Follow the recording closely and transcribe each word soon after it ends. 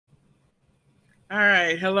All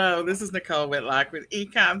right. Hello. This is Nicole Whitlock with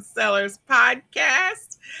eCom Sellers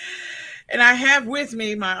Podcast. And I have with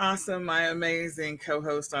me my awesome, my amazing co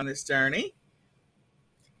host on this journey.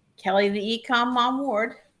 Kelly, the eCom Mom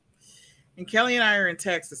Ward. And Kelly and I are in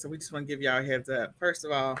Texas, so we just want to give y'all a heads up. First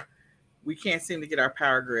of all, we can't seem to get our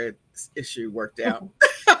power grid issue worked out.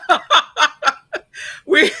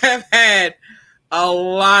 We have had a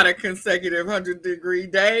lot of consecutive 100-degree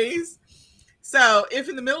days. So if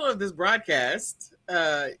in the middle of this broadcast,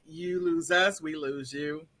 you lose us, we lose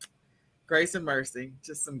you. Grace and mercy,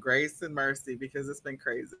 just some grace and mercy because it's been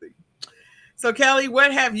crazy. So Kelly,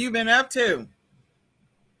 what have you been up to?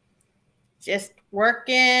 Just working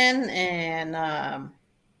and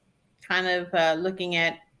kind of looking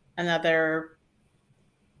at another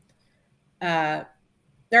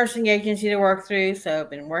nursing agency to work through. So I've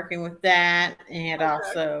been working with that, and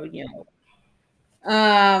also,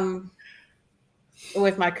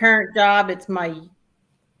 with my current job, it's my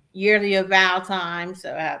yearly eval time,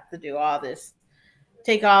 so I have to do all this,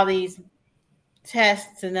 take all these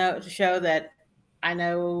tests to show that I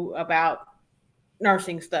know about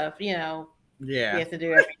nursing stuff. Yeah, we have to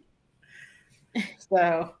do everything.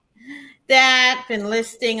 So that, been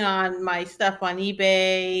listing on my stuff on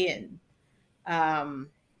eBay, and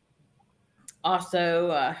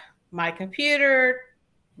also my computer,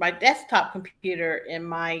 my desktop computer in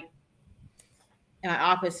my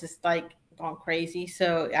office is like gone crazy.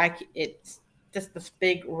 So it's just this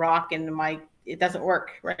big rock in it doesn't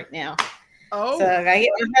work right now. Oh, so I get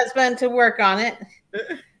my husband to work on it.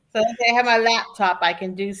 So I have my laptop I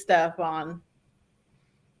can do stuff on.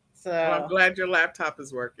 So well, I'm glad your laptop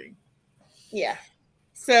is working. Yeah.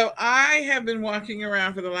 So I have been walking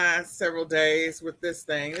around for the last several days with this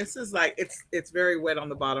thing. This is like it's very wet on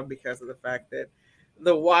the bottom because of the fact that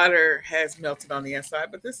the water has melted on the inside.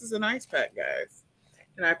 But this is an ice pack, guys.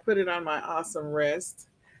 And I put it on my awesome wrist.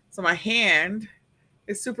 So my hand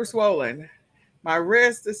is super swollen. My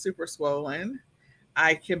wrist is super swollen.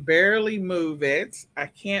 I can barely move it. I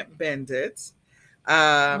can't bend it.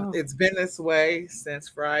 It's been this way since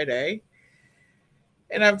Friday.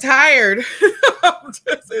 And I'm tired. I'm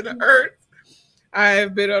just, it hurts. I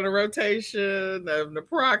have been on a rotation of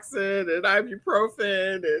naproxen and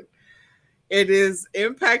ibuprofen, and it is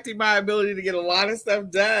impacting my ability to get a lot of stuff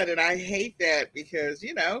done. And I hate that because,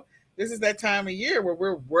 this is that time of year where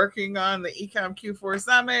we're working on the eCom Q4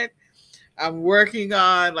 Summit. I'm working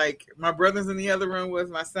on, like, my brother's in the other room with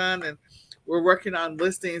my son, and we're working on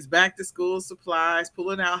listings, back to school supplies,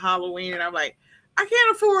 pulling out Halloween. And I'm like, I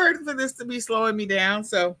can't afford for this to be slowing me down.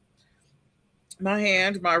 So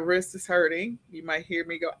my wrist is hurting. You might hear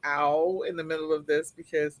me go ow in the middle of this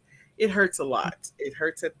because it hurts a lot. It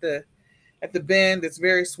hurts at the bend. It's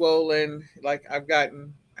very swollen. Like I got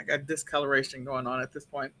discoloration going on at this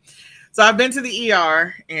point. So I've been to the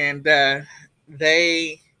ER, and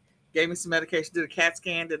they gave me some medication, did a CAT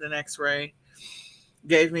scan, did an x-ray,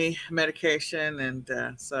 gave me medication. And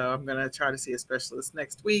so I'm going to try to see a specialist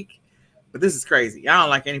next week. But this is crazy. I don't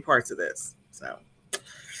like any parts of this. So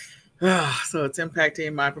it's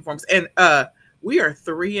impacting my performance. And we are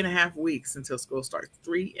 3.5 weeks until school starts.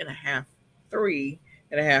 3.5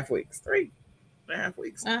 weeks. 3.5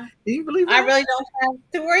 weeks. Can you believe that? I really don't have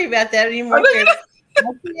to worry about that anymore. My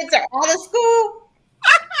kids are out of school.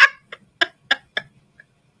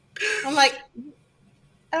 I'm like,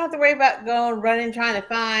 I don't have to worry about running, trying to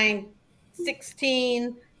find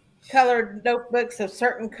 16 colored notebooks of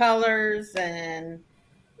certain colors, and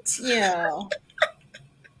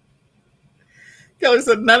Kelly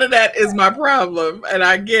said, none of that is my problem, and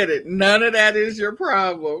I get it. None of that is your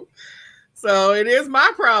problem. So it is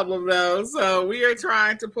my problem, though. So we are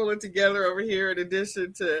trying to pull it together over here in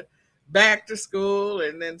addition to back to school,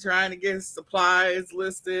 and then trying to get supplies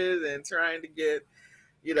listed and trying to get,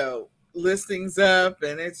 listings up,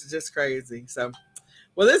 and it's just crazy. So,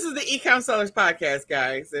 well, this is the eCom Sellers Podcast,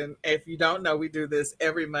 guys. And if you don't know, we do this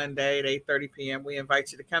every Monday at 8:30 p.m. We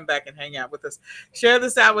invite you to come back and hang out with us. Share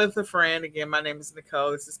this out with a friend. Again, my name is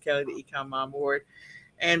Nicole. This is Kelly, the eCom Mom Ward.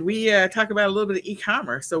 And we talk about a little bit of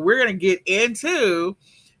e-commerce. So we're going to get into,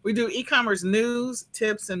 we do e-commerce news,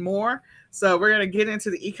 tips, and more. So we're going to get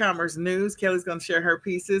into the e-commerce news. Kelly's going to share her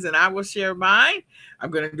pieces, and I will share mine.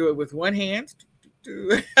 I'm going to do it with one hand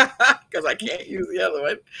because I can't use the other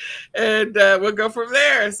one. And we'll go from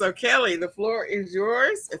there. So Kelly, the floor is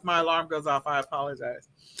yours. If my alarm goes off, I apologize.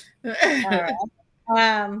 All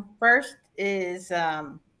right. First is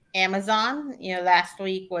Amazon. Last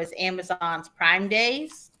week was Amazon's Prime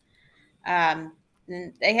Days.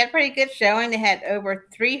 They had pretty good showing. They had over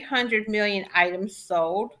 300 million items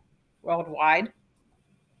sold worldwide.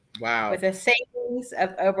 Wow. with a savings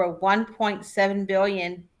of over $1.7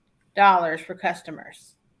 billion for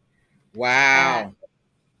customers. Uh, Wow.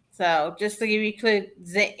 so just to give you a clue,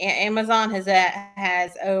 Amazon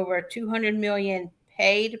has over 200 million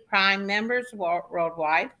paid Prime members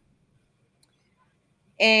worldwide.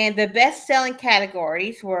 And the best-selling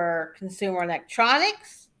categories were consumer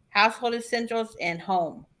electronics, household essentials, and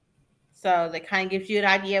home. So that kind of gives you an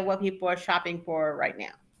idea of what people are shopping for right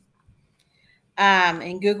now.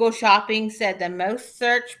 And Google Shopping said the most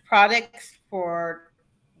searched products for,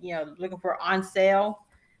 looking for on sale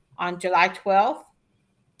on July 12th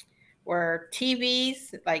were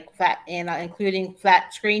TVs, like flat, and including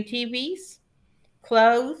flat screen TVs,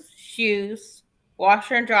 clothes, shoes,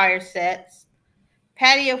 washer and dryer sets,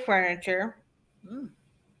 patio furniture. Mm.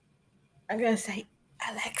 I'm gonna say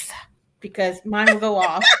Alexa because mine will go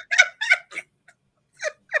off.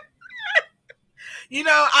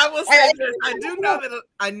 I will say this.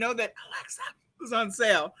 I know that Alexa was on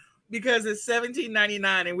sale because it's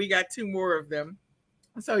 $17.99 and we got 2 more of them.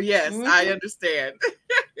 So yes, I understand.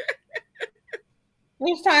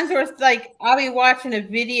 There's times where it's like I'll be watching a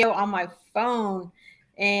video on my phone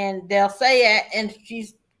and they'll say it and she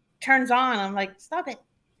turns on. I'm like, stop it.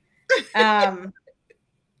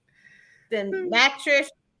 Then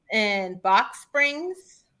mattress and box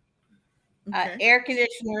springs, Okay. air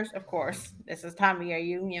conditioners, of course. This is time of year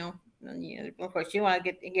of course you want to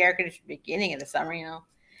get the air conditioner beginning of the summer,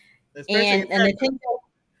 Especially and a Nintendo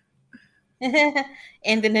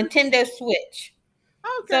and the Nintendo Switch.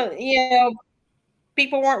 Okay. So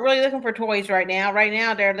people weren't really looking for toys right now. Right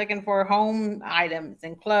now, they're looking for home items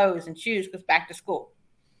and clothes and shoes because back to school.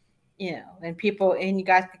 And you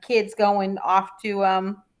got the kids going off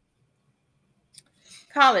to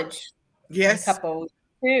college in a Yes. couple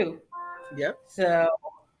too. Yep. So,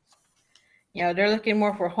 they're looking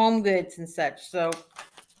more for home goods and such. So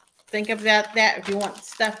think about that. If you want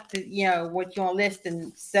stuff to, what you want to list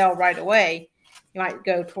and sell right away, you might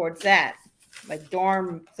go towards that, like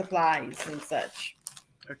dorm supplies and such.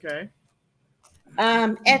 Okay.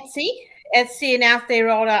 Etsy announced they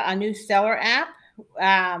rolled out a new seller app.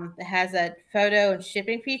 It has a photo and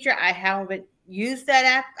shipping feature. I haven't used that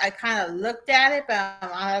app. I kind of looked at it, but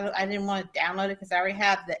I didn't want to download it because I already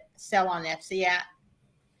have the Sell on Etsy app.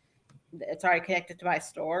 It's already connected to my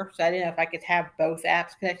store, so I didn't know if I could have both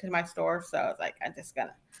apps connected to my store. So I was like, I'm just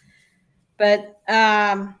gonna. But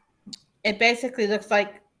it basically looks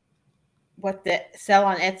like what the Sell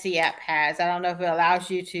on Etsy app has. I don't know if it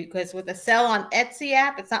allows you to, because with the Sell on Etsy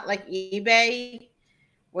app, it's not like eBay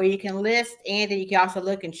where you can list and then you can also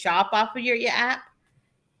look and shop off of your app.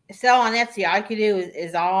 Sell on Etsy, all you can do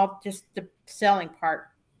is all just the selling part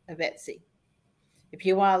of Etsy. If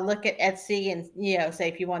you want to look at Etsy and, say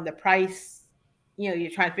if you want the price, you're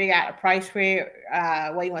trying to figure out a price for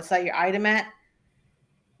what you want to sell your item at,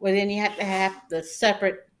 well, then you have to have the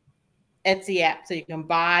separate Etsy app so you can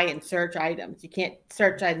buy and search items. You can't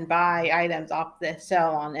search and buy items off the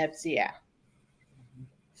Sell on Etsy app.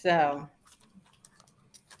 So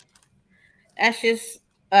that's just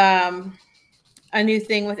a new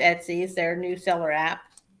thing with Etsy is their new seller app.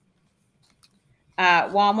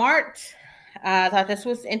 Walmart, I thought this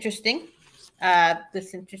was interesting.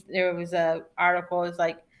 There was an article. It's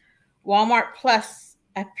like Walmart Plus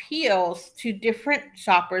appeals to different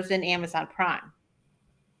shoppers than Amazon Prime.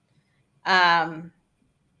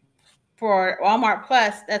 For Walmart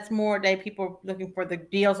Plus, that's more people looking for the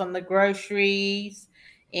deals on the groceries,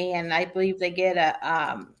 and I believe they get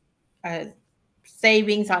a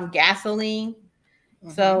savings on gasoline.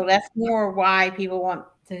 Mm-hmm. So that's more why people want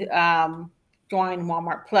to join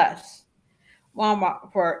Walmart Plus.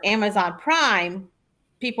 Walmart for Amazon Prime,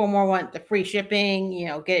 people more want the free shipping,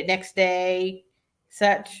 get it next day,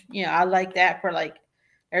 such. I like that for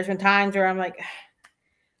there's been times where I'm like,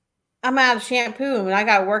 I'm out of shampoo and when I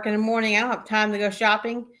got to work in the morning, I don't have time to go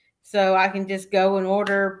shopping. So I can just go and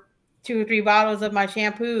order 2 or 3 bottles of my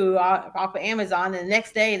shampoo off of Amazon. And the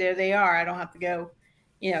next day, there they are. I don't have to go,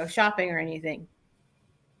 shopping or anything.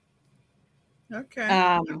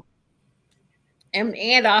 Okay.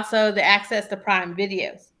 And also the access to Prime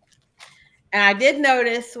videos. And I did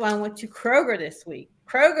notice when I went to Kroger this week,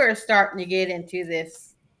 Kroger is starting to get into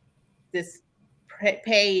this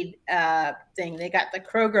paid thing. They got the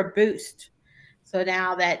Kroger Boost. So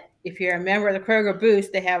now that if you're a member of the Kroger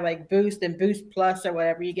Boost, they have like Boost and Boost Plus or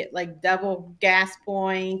whatever. You get like double gas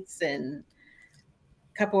points and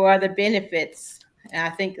a couple other benefits. And I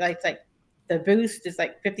think it's like the Boost is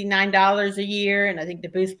like $59 a year, and I think the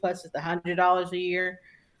Boost Plus is $100 a year.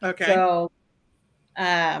 Okay. So,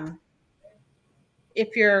 if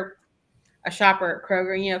you're a shopper at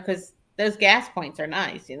Kroger, because those gas points are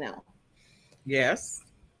nice, you know. Yes.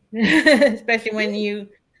 Especially when you,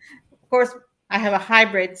 of course, I have a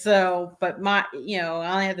hybrid, so, but my, you know,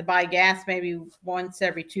 I only have to buy gas maybe once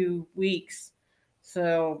every 2 weeks.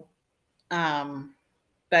 So,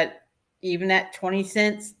 but even at 20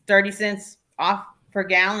 cents, 30 cents off per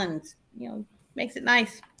gallon, you know, makes it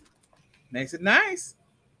nice. Makes it nice.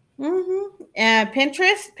 Mm-hmm.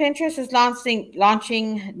 Pinterest is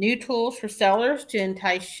launching new tools for sellers to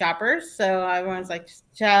entice shoppers. So everyone's like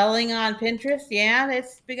selling on Pinterest. Yeah,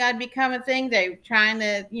 that's got to become a thing. They're trying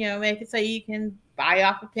to, you know, make it so you can buy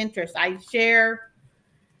off of Pinterest. I share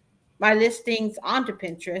my listings onto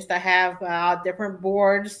Pinterest. I have different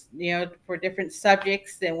boards, you know, for different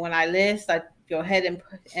subjects. And when I list, I go ahead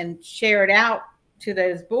and share it out to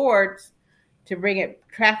those boards to bring it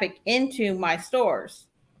traffic into my stores.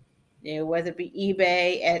 You know, whether it be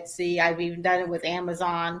eBay, Etsy, I've even done it with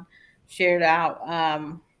Amazon, shared out,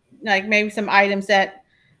 like maybe some items that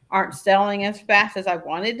aren't selling as fast as I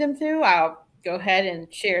wanted them to. I'll go ahead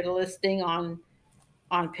and share the listing on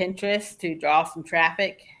Pinterest to draw some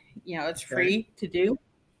traffic. You know, it's Okay. free to do,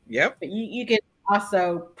 Yep. but you can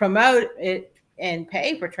also promote it and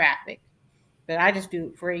pay for traffic. But I just do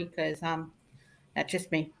it free because that's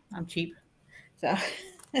just me. I'm cheap. So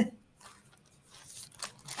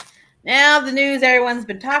now the news everyone's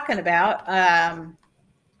been talking about.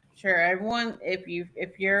 Sure, everyone, if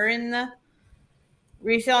you're in the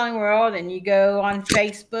reselling world and you go on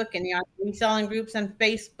Facebook and you're on reselling groups on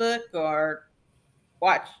Facebook or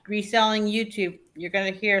watch reselling YouTube, you're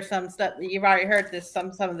going to hear some stuff that you've already heard this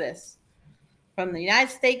some of this from the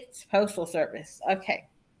United States Postal Service. Okay,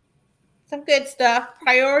 some good stuff.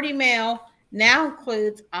 Priority mail now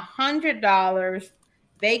includes $100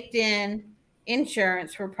 baked in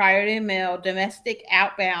insurance for priority mail, domestic,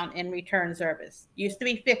 outbound, and return service. Used to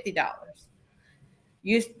be $50.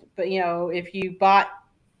 But you know, if you bought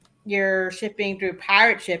your shipping through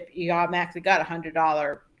Pirate Ship, you automatically got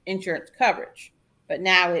 $100 insurance coverage. But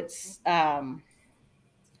now it's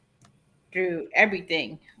through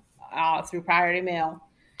everything, through priority mail,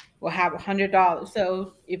 will have $100.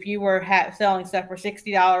 So if you were selling stuff for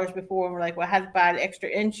 $60 before, and we're like, well, I have to buy the extra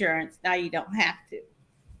insurance. Now you don't have to.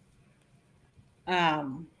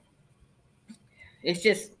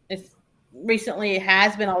 It's recently it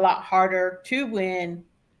has been a lot harder to win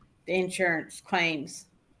the insurance claims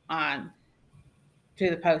on to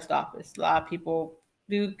the post office. A lot of people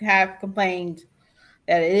do have complained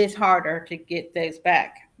that it is harder to get those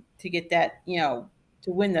back, to get that, you know,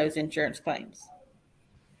 to win those insurance claims.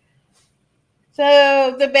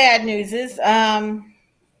 So the bad news is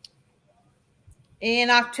in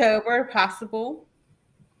October, possible,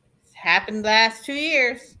 it's happened the last 2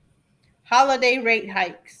 years, holiday rate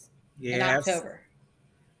hikes in Yes. October.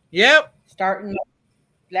 Yep. Starting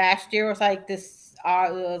last year was like this,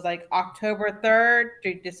 it was like October 3rd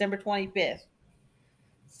to December 25th.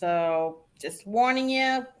 So just warning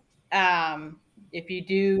you, if you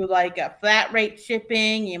do like a flat rate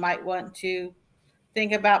shipping, you might want to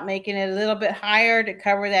think about making it a little bit higher to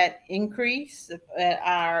cover that increase.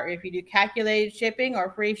 Or if you do calculated shipping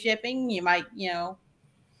or free shipping, you might, you know,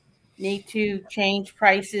 need to change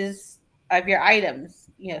prices of your items,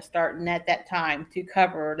 you know, starting at that time to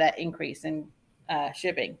cover that increase in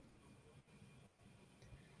shipping.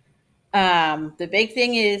 The big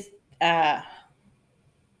thing is the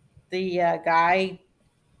guy,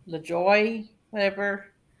 LaJoy, whatever,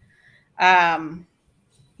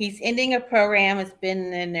 he's ending a program that's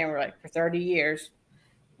been in there like for 30 years,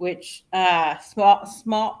 which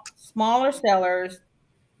smaller sellers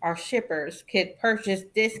or shippers could purchase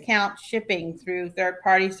discount shipping through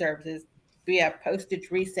third-party services via postage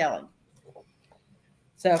reselling.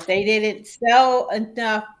 So if they didn't sell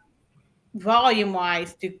enough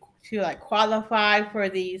volume-wise to like qualify for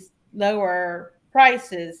these lower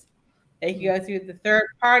prices, they could go through the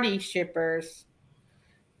third-party shippers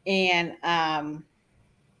and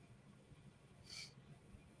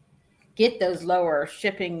get those lower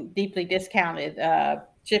shipping, deeply discounted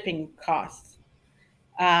shipping costs.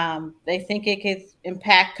 They think it could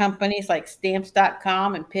impact companies like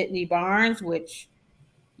Stamps.com and Pitney Barnes, which,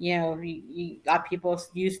 you know, a lot of people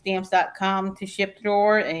use Stamps.com to ship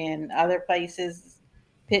through, and other places,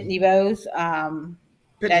 Pitney Bowes.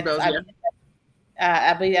 Pitney Bowes,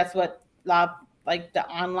 yeah. I believe that's what a lot of, like the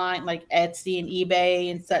online, like Etsy and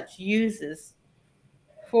eBay and such, uses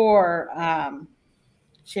for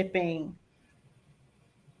shipping,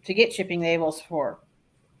 to get shipping labels for.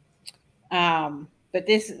 But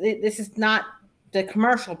this is not the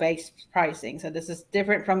commercial based pricing. So this is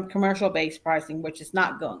different from commercial based pricing, which is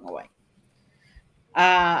not going away.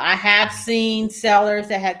 I have seen sellers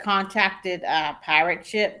that had contacted Pirate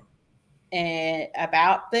Ship and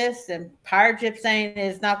about this, and Pirate Ship saying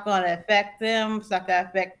it's not going to affect them. It's not going to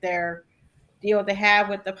affect their deal they have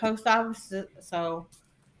with the post office. So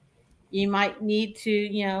you might need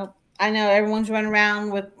to, I know everyone's running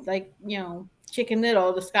around with like, chicken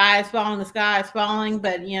little, the sky is falling, the sky is falling,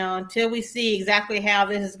 but until we see exactly how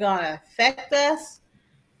this is going to affect us,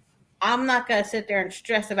 I'm not going to sit there and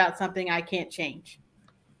stress about something I can't change.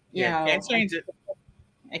 Yeah, can't change it.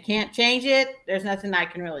 I can't change it. There's nothing I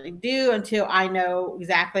can really do until I know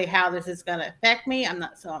exactly how this is going to affect me. I'm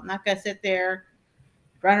not going to sit there,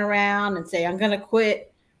 run around and say I'm going to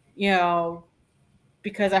quit,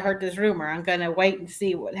 because I heard this rumor. I'm going to wait and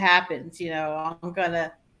see what happens. I'm going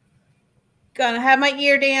to have my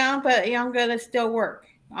ear down, but I'm going to still work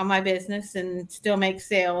on my business and still make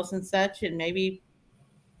sales and such, and maybe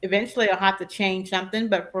eventually I'll have to change something,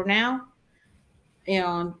 but for now,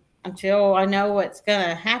 until I know what's going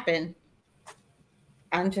to happen,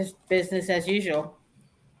 I'm just business as usual.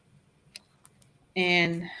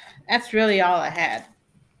 And that's really all I had.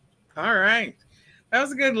 All right. That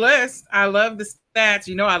was a good list. I love the stats.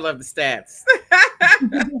 I love the stats.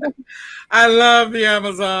 I love the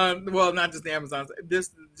Amazon. Well, not just the Amazon,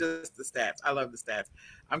 just the stats. I love the stats.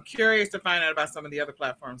 I'm curious to find out about some of the other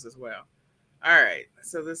platforms as well. All right.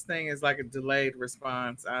 So this thing is like a delayed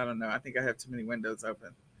response. I don't know. I think I have too many windows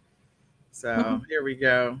open. So here we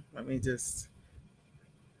go. Let me just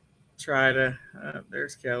try to.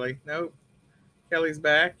 There's Kelly. Nope. Kelly's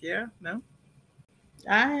back. Yeah. No.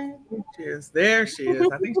 She is. There she is.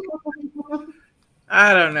 I think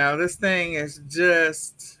I don't know. This thing is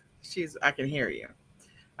just I can hear you.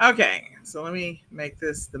 Okay, so let me make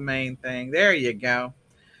this the main thing. There you go.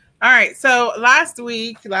 All right. So last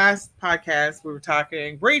podcast, we were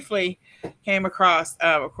talking briefly, came across,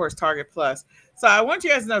 of course, Target Plus. So I want you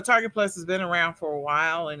guys to know Target Plus has been around for a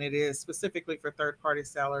while, and it is specifically for third-party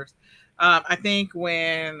sellers. I think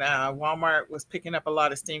when Walmart was picking up a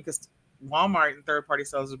lot of steam, because Walmart and third-party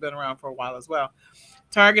sellers have been around for a while as well.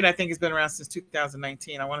 Target, I think, has been around since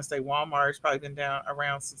 2019. I want to say Walmart's probably been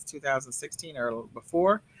around since 2016 or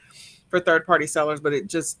before for third-party sellers, but it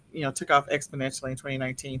just took off exponentially in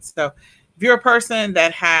 2019. So if you're a person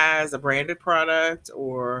that has a branded product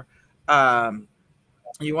or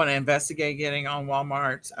you want to investigate getting on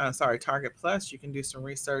Target Plus, you can do some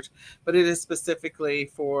research, but it is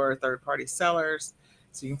specifically for third-party sellers.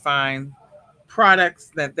 So you can find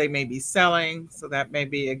products that they may be selling. So that may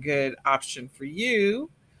be a good option for you,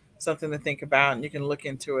 something to think about, and you can look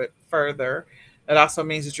into it further. It also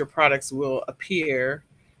means that your products will appear,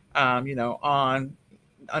 on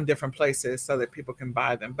different places so that people can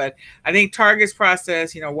buy them. But I think Target's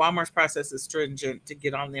process, Walmart's process is stringent to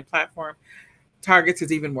get on the platform. Target's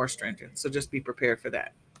is even more stringent. So just be prepared for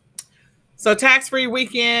that. So tax-free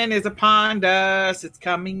weekend is upon us. It's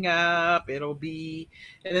coming up. It'll be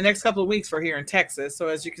in the next couple of weeks for here in Texas. So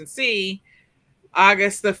as you can see,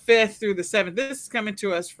 August the 5th through the 7th. This is coming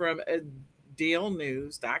to us from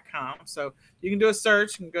dealnews.com. So you can do a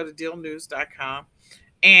search and go to dealnews.com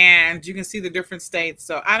and you can see the different states.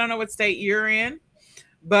 So I don't know what state you're in,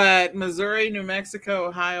 but Missouri, New Mexico,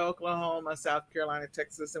 Ohio, Oklahoma, South Carolina,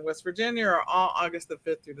 Texas, and West Virginia are all August the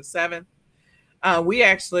 5th through the 7th. We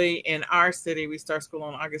actually, in our city, we start school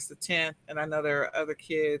on August the 10th, and I know there are other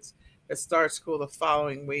kids that start school the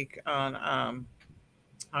following week on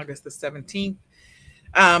August the 17th.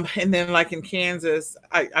 And then like in Kansas,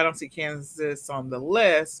 I don't see Kansas on the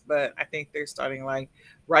list, but I think they're starting like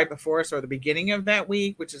right before us or the beginning of that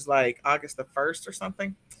week, which is like August the 1st or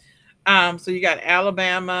something. So you got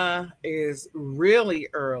Alabama is really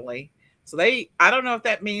early. So I don't know if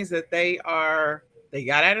that means that they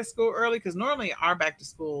got out of school early, because normally our back to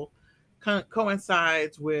school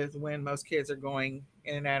coincides with when most kids are going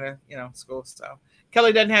in and out of school. So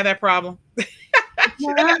Kelly doesn't have that problem. She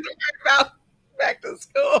doesn't have to worry about back to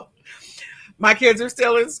school. My kids are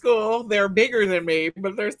still in school. They're bigger than me,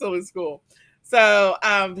 but they're still in school. So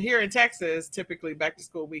here in Texas, typically back to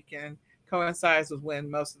school weekend coincides with when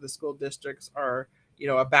most of the school districts are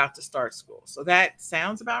about to start school. So that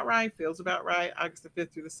sounds about right, feels about right. August the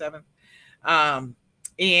 5th through the 7th.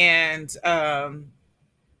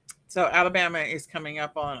 So Alabama is coming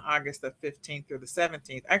up on August the 15th through the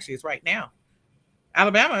 17th. Actually, it's right now.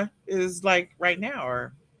 Alabama is like right now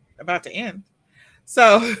or about to end.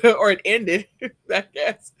 So, or it ended, I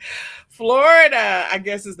guess. Florida, I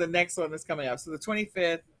guess, is the next one that's coming up. So the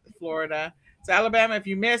 25th, Florida. So Alabama, if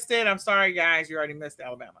you missed it, I'm sorry, guys. You already missed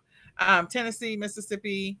Alabama. Tennessee,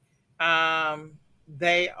 Mississippi,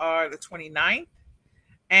 they are the 29th.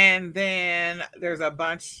 And then there's a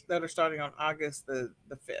bunch that are starting on August the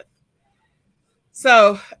 5th.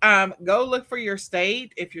 So go look for your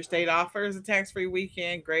state. If your state offers a tax-free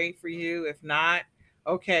weekend, great for you. If not,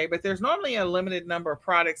 okay. But there's normally a limited number of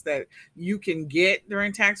products that you can get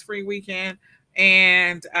during tax-free weekend,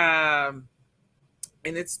 and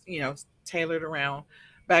it's tailored around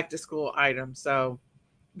back to school items. So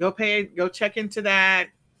go check into that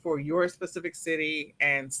for your specific city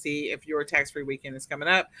and see if your tax-free weekend is coming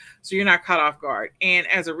up, so you're not caught off guard. And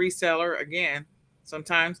as a reseller, again,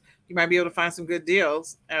 sometimes you might be able to find some good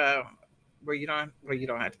deals where you don't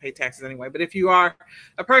have to pay taxes anyway. But if you are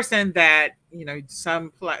a person that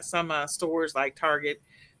some stores like Target,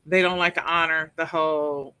 they don't like to honor the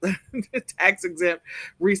whole tax exempt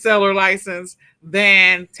reseller license,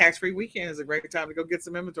 then tax-free weekend is a great time to go get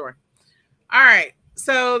some inventory. All right.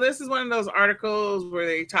 So this is one of those articles where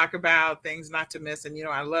they talk about things not to miss. And,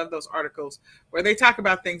 I love those articles where they talk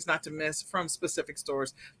about things not to miss from specific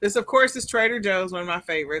stores. This, of course, is Trader Joe's, one of my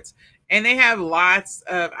favorites. And they have lots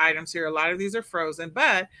of items here. A lot of these are frozen,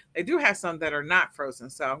 but they do have some that are not frozen.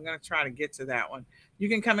 So I'm going to try to get to that one. You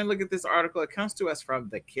can come and look at this article. It comes to us from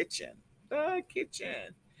The Kitchen.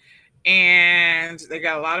 And they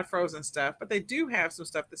got a lot of frozen stuff, but they do have some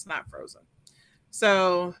stuff that's not frozen.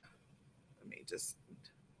 So let me just...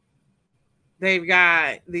 They've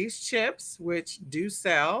got these chips, which do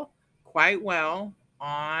sell quite well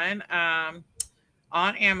on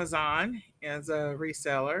Amazon as a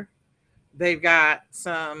reseller. They've got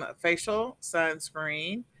some facial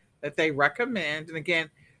sunscreen that they recommend. And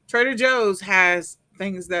again, Trader Joe's has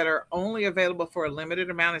things that are only available for a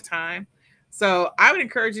limited amount of time. So I would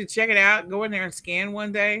encourage you to check it out. Go in there and scan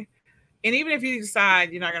one day. And even if you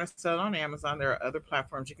decide you're not going to sell it on Amazon, there are other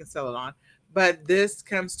platforms you can sell it on. But this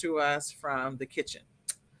comes to us from The Kitchen.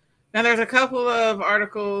 Now, there's a couple of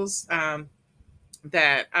articles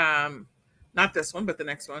that, not this one, but the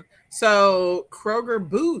next one. So Kroger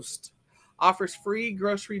Boost offers free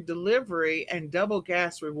grocery delivery and double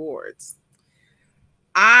gas rewards.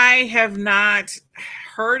 I have not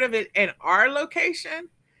heard of it in our location,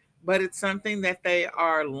 but it's something that they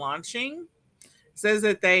are launching. Says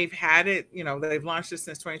that they've had it, they've launched it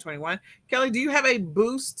since 2021. Kelly, do you have a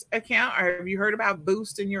Boost account, or have you heard about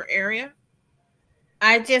Boost in your area?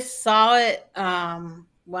 I just saw it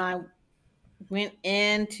when I went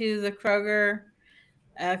into the Kroger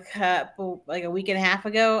a week and a half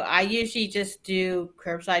ago. I usually just do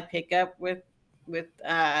curbside pickup with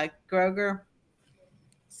Kroger.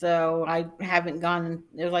 So I haven't gone.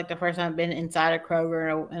 It was like the first time I've been inside a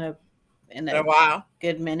Kroger in a while.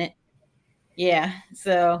 Good minute. Yeah,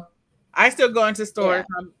 so I still go into stores.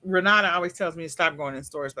 Yeah. Renata always tells me to stop going in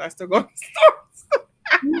stores, but I still go in stores.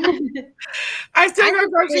 I still go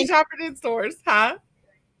grocery shopping in stores, huh?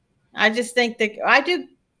 I just think that I do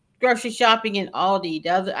grocery shopping in Aldi.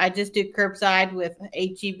 I just do curbside with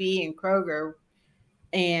HEB and Kroger,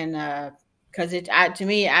 and because to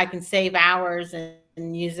me, I can save hours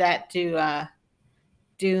and use that to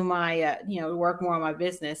do my work more on my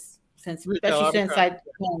business. Especially since I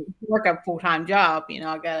work a full-time job, I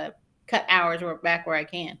got to cut hours back where I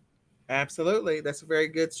can. Absolutely. That's a very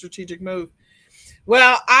good strategic move.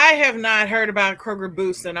 Well, I have not heard about Kroger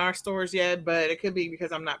Boost in our stores yet, but it could be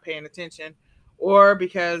because I'm not paying attention or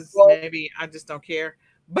because maybe I just don't care.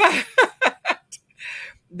 But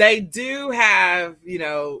they do have,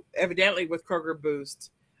 evidently with Kroger Boost,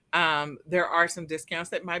 there are some discounts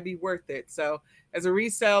that might be worth it. So as a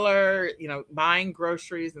reseller, buying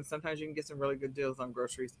groceries, and sometimes you can get some really good deals on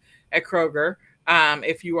groceries at Kroger.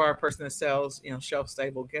 If you are a person that sells, shelf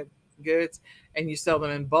stable goods and you sell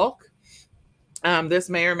them in bulk, this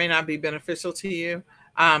may or may not be beneficial to you.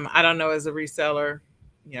 I don't know, as a reseller,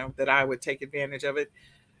 that I would take advantage of it.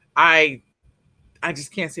 I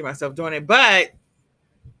just can't see myself doing it, but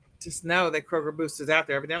just know that Kroger Boost is out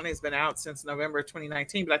there. Evidently, it's been out since November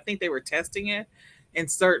 2019, but I think they were testing it in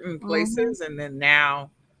certain places, and then now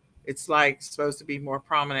it's like supposed to be more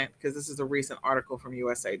prominent because this is a recent article from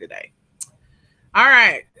USA Today. All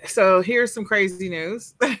right, so here's some crazy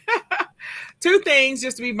news. Two things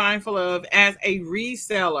just to be mindful of as a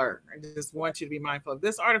reseller. I just want you to be mindful of.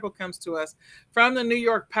 This article comes to us from the New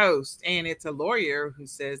York Post, and it's a lawyer who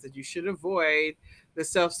says that you should avoid the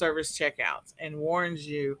self-service checkouts and warns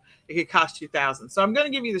you it could cost you thousands. So I'm going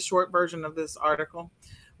to give you the short version of this article.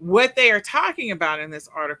 What they are talking about in this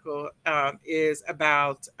article is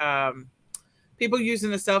about people using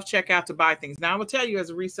the self-checkout to buy things. Now, I will tell you, as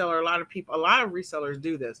a reseller, a lot of resellers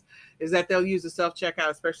do this, is that they'll use the self-checkout,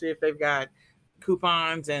 especially if they've got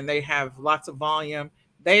coupons and they have lots of volume.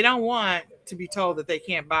 They don't want to be told that they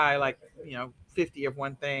can't buy 50 of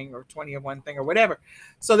one thing or 20 of one thing or whatever.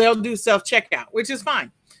 So they'll do self checkout, which is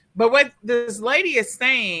fine. But what this lady is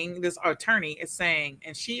saying, this attorney is saying,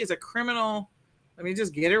 and she is a criminal. Let me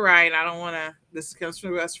just get it right. I don't want to. This comes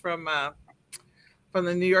to us from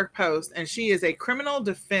the New York Post, and she is a criminal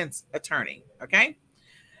defense attorney. Okay,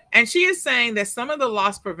 and she is saying that some of the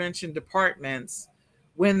loss prevention departments,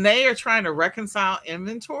 when they are trying to reconcile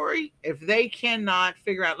inventory, if they cannot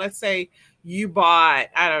figure out, let's say you bought,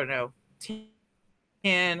 I don't know,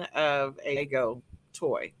 10 of a Lego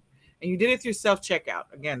toy, and you did it through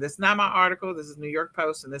self-checkout. Again, this is not my article. This is New York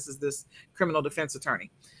Post, and this is this criminal defense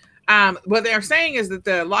attorney. What they're saying is that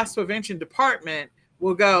the loss prevention department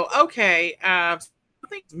will go, okay,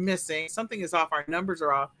 something's missing. Something is off. Our numbers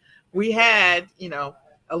are off. We had,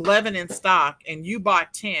 11 in stock, and you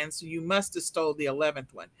bought 10, so you must have stole the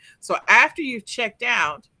 11th one. So after you've checked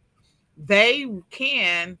out, they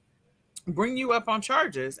can bring you up on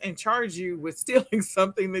charges and charge you with stealing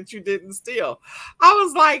something that you didn't steal. I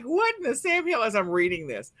was like, what in the Sam Hill as I'm reading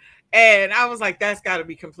this? And I was like, that's got to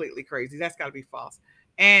be completely crazy. That's got to be false.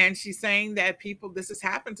 And she's saying that this has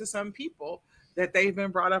happened to some people, that they've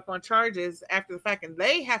been brought up on charges after the fact, and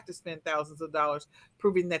they have to spend thousands of dollars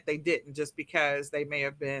proving that they didn't, just because they may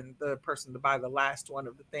have been the person to buy the last one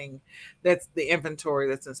of the thing that's the inventory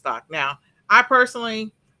that's in stock. Now, I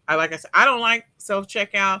personally, like I said, I don't like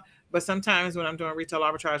self-checkout, but sometimes when I'm doing retail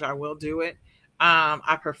arbitrage, I will do it.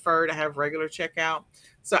 I prefer to have regular checkout.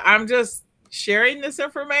 So I'm just sharing this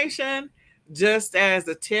information just as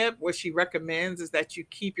a tip. What she recommends is that you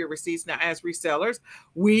keep your receipts. Now, as resellers,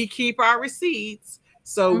 we keep our receipts,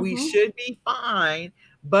 so we should be fine.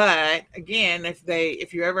 But again,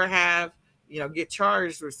 if you ever have, get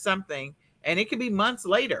charged with something, and it could be months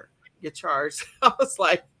later, get charged. I was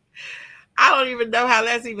like, I don't even know how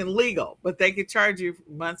that's even legal, but they could charge you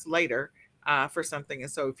months later for something.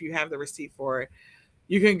 And so if you have the receipt for it,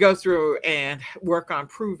 you can go through and work on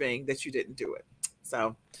proving that you didn't do it.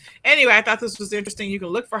 So anyway, I thought this was interesting. You can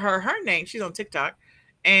look for her. Her name, she's on TikTok,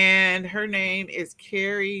 and her name is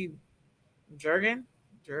Carrie Jernigan.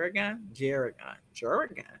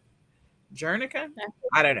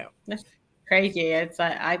 I don't know. That's crazy. It's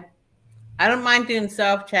I don't mind doing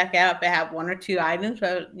self checkout if I have one or two items,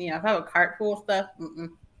 but if I have a cart full of stuff,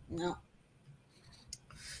 no.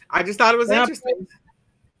 I just thought it was interesting.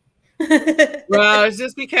 Well, it's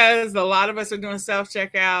just because a lot of us are doing self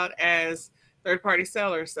checkout as third-party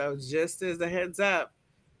sellers. So just as a heads up,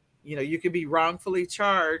 you could be wrongfully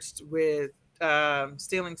charged with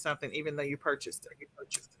stealing something, even though you purchased it.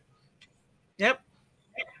 Yep.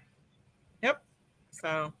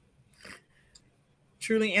 So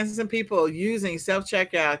truly innocent people using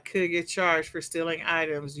self-checkout could get charged for stealing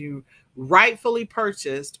items you rightfully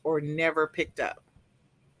purchased or never picked up.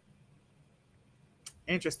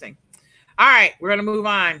 Interesting. All right, we're going to move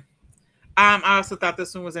on. I also thought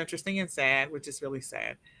this one was interesting and sad, which is really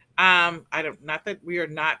sad. Not that we are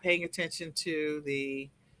not paying attention to the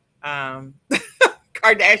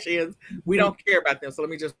Kardashians. We don't care about them. So let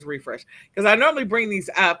me just refresh, because I normally bring these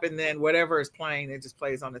up and then whatever is playing, it just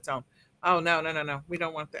plays on its own. Oh, no. We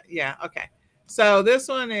don't want that. Yeah. Okay. So this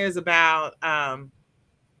one is about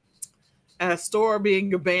a store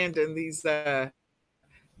being abandoned. These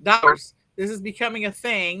dollars. This is becoming a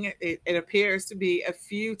thing. It appears to be a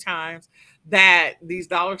few times that these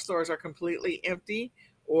dollar stores are completely empty,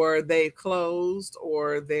 or they've closed,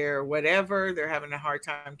 or they're whatever. They're having a hard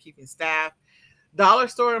time keeping staff. Dollar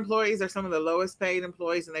store employees are some of the lowest paid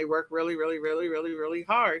employees, and they work really, really, really, really, really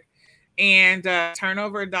hard. And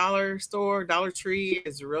turnover at Dollar Tree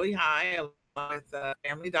is really high, along with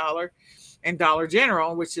Family Dollar and Dollar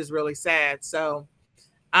General, which is really sad. So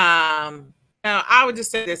now, I would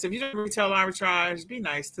just say this: if you do retail arbitrage, be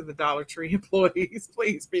nice to the Dollar Tree employees.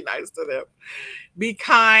 Please be nice to them. Be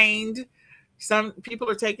kind. Some people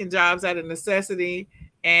are taking jobs out of necessity,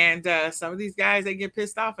 and some of these guys, they get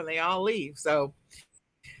pissed off and they all leave. So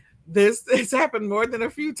this has happened more than a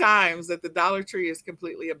few times, that the Dollar Tree is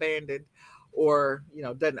completely abandoned, or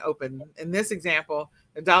doesn't open. In this example,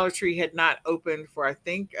 the Dollar Tree had not opened for, I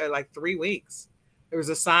think, like 3 weeks. There was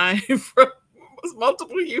a sign from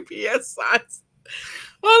multiple UPS signs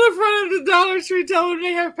on the front of the Dollar Tree telling them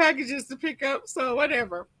they have packages to pick up. So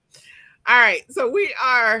whatever. All right. So we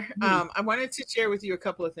are, I wanted to share with you a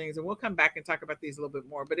couple of things, and we'll come back and talk about these a little bit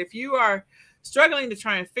more. But if you are struggling to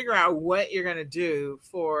try and figure out what you're going to do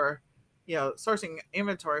for, sourcing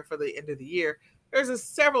inventory for the end of the year, there's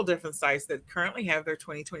several different sites that currently have their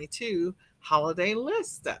 2022 holiday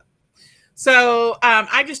list up. So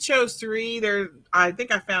I just chose 3. I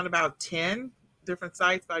think I found about 10 different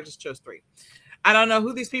sites, but I just chose 3. I don't know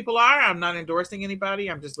who these people are. I'm not endorsing anybody.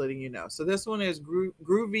 I'm just letting you know. So this one is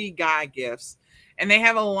Groovy Guy Gifts, and they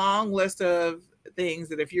have a long list of things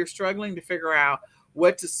that if you're struggling to figure out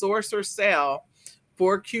what to source or sell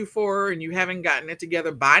for Q4 and you haven't gotten it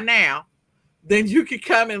together by now, then you could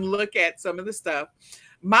come and look at some of the stuff.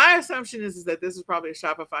 My assumption is that this is probably a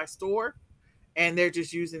Shopify store, and they're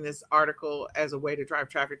just using this article as a way to drive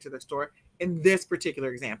traffic to their store in this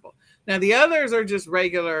particular example. Now, the others are just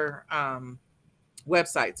regular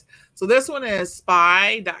websites. So this one is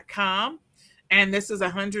spy.com, and this is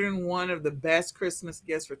 101 of the best Christmas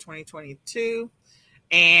gifts for 2022.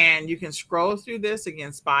 And you can scroll through this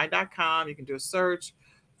again, spy.com. You can do a search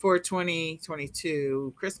for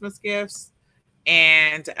 2022 Christmas gifts,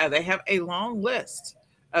 and they have a long list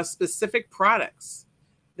of specific products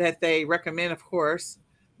that they recommend. Of course,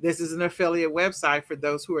 this is an affiliate website for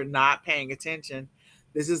those who are not paying attention.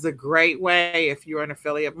 This is a great way, if you're an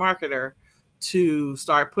affiliate marketer, to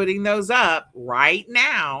start putting those up right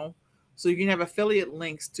now so you can have affiliate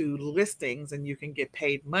links to listings and you can get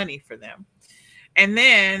paid money for them. And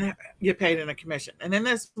then get paid in a commission. And then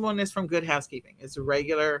this one is from Good Housekeeping. It's a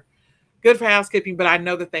regular Good for Housekeeping, but I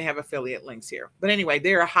know that they have affiliate links here. But anyway,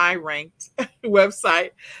 they're a high-ranked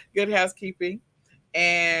website, Good Housekeeping.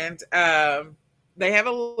 And they have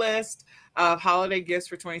a list of holiday gifts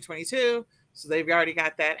for 2022. So they've already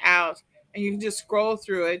got that out. And you can just scroll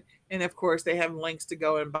through it. And of course, they have links to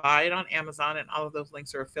go and buy it on Amazon. And all of those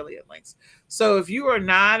links are affiliate links. So if you are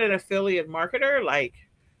not an affiliate marketer,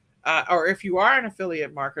 or if you are an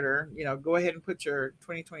affiliate marketer, go ahead and put your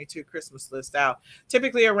 2022 Christmas list out.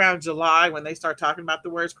 Typically around July, when they start talking about the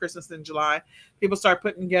words Christmas in July, people start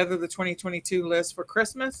putting together the 2022 list for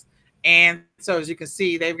Christmas. And so as you can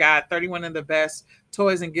see, they've got 31 of the best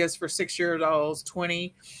toys and gifts for 6-year-olds,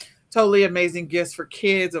 20 totally amazing gifts for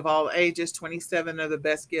kids of all ages, 27 of the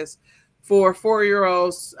best gifts for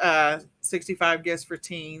 4-year-olds, 65 gifts for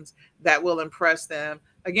teens that will impress them.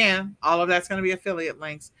 Again, all of that's going to be affiliate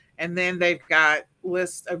links. And then they've got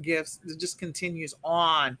lists of gifts that just continues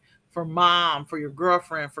on for mom, for your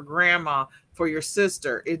girlfriend, for grandma, for your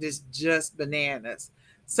sister. It is just bananas.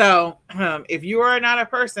 So if you are not a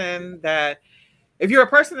person if you're a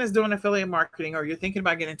person that's doing affiliate marketing, or you're thinking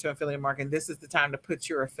about getting into affiliate marketing, this is the time to put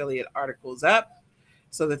your affiliate articles up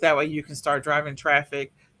so that way you can start driving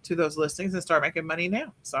traffic to those listings and start making money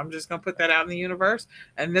now. So I'm just going to put that out in the universe.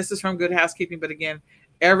 And this is from Good Housekeeping. But again,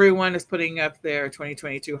 everyone is putting up their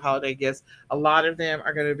 2022 holiday gifts. A lot of them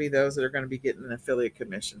are going to be those that are going to be getting an affiliate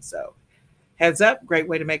commission. So heads up, great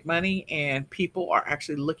way to make money. And people are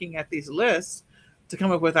actually looking at these lists to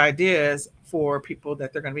come up with ideas for people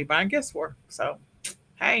that they're going to be buying gifts for. So,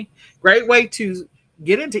 hey, great way to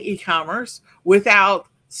get into e-commerce without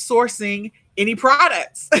sourcing any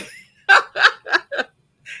products.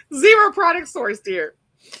 Zero product sourced here.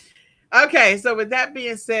 Okay, so with that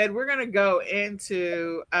being said, we're going to go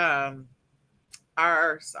into I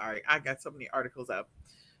got so many articles up.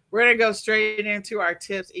 We're going to go straight into our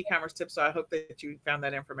tips, e-commerce tips. So I hope that you found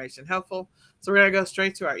that information helpful. So we're going to go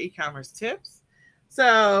straight to our e-commerce tips.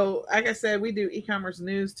 So like I said, we do e-commerce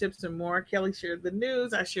news, tips, and more. Kelly shared the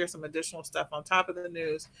news. I share some additional stuff on top of the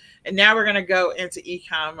news. And now we're going to go into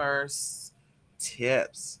e-commerce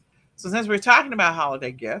tips. So since we're talking about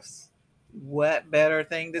holiday gifts, what better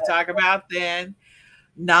thing to talk about than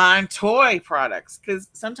non-toy products? Because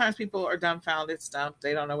sometimes people are dumbfounded, stumped.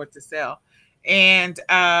 They don't know what to sell. And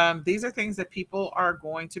these are things that people are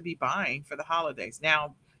going to be buying for the holidays.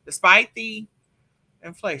 Now, despite the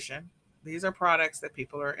inflation, these are products that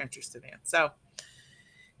people are interested in. So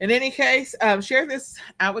in any case, share this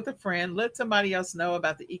out with a friend. Let somebody else know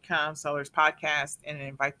about the eCom Sellers podcast and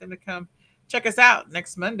invite them to come check us out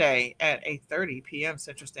next Monday at 8:30 p.m.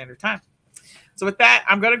 Central Standard Time. So with that,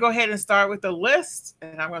 I'm going to go ahead and start with the list.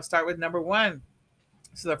 And I'm going to start with number 1.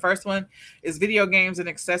 So the first one is video games and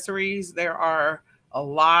accessories. There are a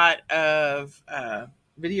lot of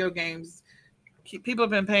video games. People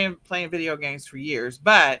have been playing video games for years,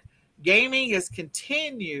 but gaming has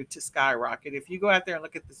continued to skyrocket. If you go out there and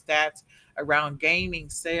look at the stats around gaming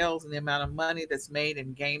sales and the amount of money that's made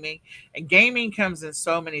in gaming, and gaming comes in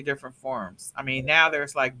so many different forms. I mean, now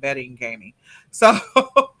there's like betting gaming. So,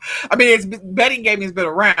 I mean, betting gaming has been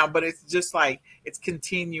around, but it's just like it's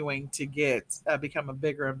continuing to become a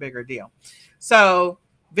bigger and bigger deal. So,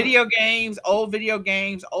 video games, old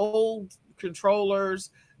controllers.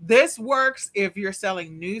 This works if you're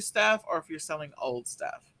selling new stuff or if you're selling old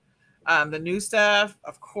stuff. The new stuff,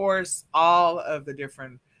 of course, all of the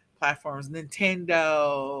different platforms,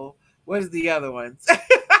 Nintendo. What is the other ones?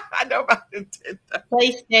 I know about Nintendo.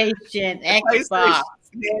 PlayStation, Xbox.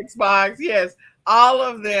 Xbox, yes. all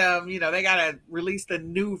of them, they got to release the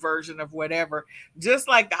new version of whatever, just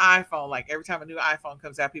like the iPhone. Like every time a new iPhone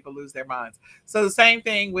comes out, people lose their minds. So the same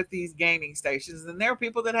thing with these gaming stations. And there are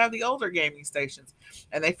people that have the older gaming stations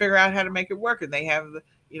and they figure out how to make it work. And they have,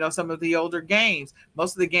 some of the older games.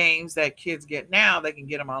 Most of the games that kids get now, they can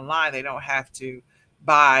get them online. They don't have to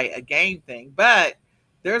buy a game thing. But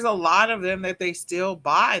there's a lot of them that they still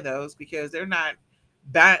buy those because they're not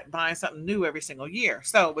buying something new every single year.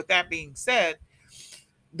 So with that being said,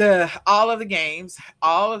 all of the games,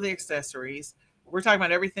 all of the accessories. We're talking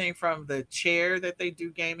about everything from the chair that they do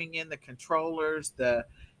gaming in, the controllers, the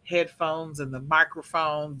headphones and the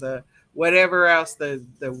microphone, the whatever else, the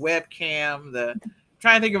webcam,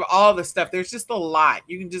 trying to think of all the stuff. There's just a lot.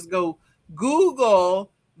 You can just go Google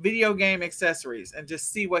video game accessories and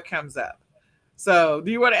just see what comes up. So do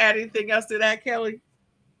you want to add anything else to that, Kelly?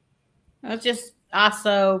 It's just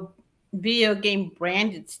also video game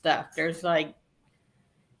branded stuff. There's like,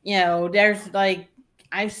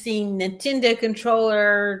 I've seen Nintendo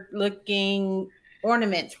controller looking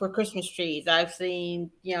ornaments for Christmas trees. I've seen,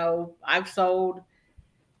 I've sold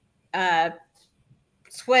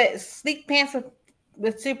sleek pants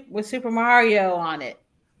with Super Mario on it.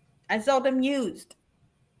 I sold them used,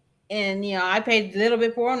 and I paid a little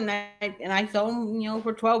bit for them, and I sold them,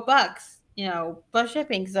 for $12, plus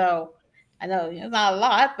shipping. So I know it's not a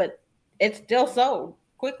lot, but it's still sold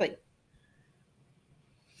quickly.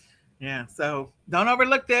 Yeah, so don't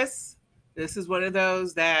overlook this. This is one of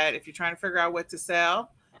those that if you're trying to figure out what to sell,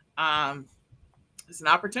 it's an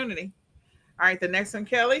opportunity. All right, the next one,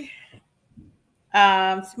 Kelly.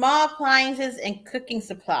 Small appliances and cooking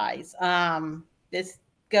supplies. This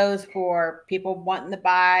goes for people wanting to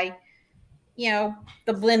buy, the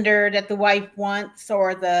blender that the wife wants,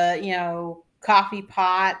 or the, coffee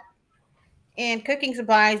pot, and cooking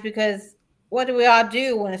supplies, because what do we all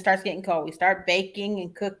do when it starts getting cold? We start baking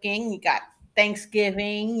and cooking. You got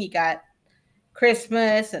Thanksgiving, you got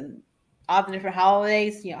Christmas, and all the different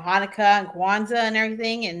holidays, Hanukkah and Kwanzaa and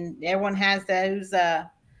everything. And everyone has those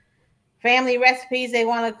family recipes they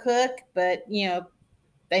want to cook, but,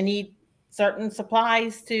 they need certain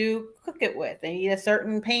supplies to cook it with. They need a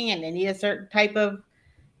certain pan. They need a certain type of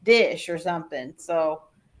dish or something. So,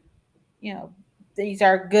 these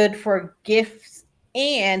are good for gifts,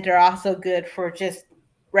 and they're also good for just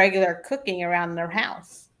regular cooking around their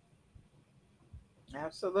house.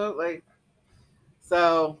 Absolutely.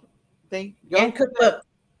 So, and cookbook.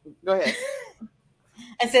 Go ahead.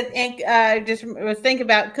 I said, and just was thinking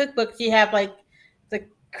about cookbooks. You have like the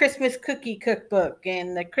Christmas cookie cookbook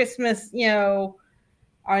and the Christmas,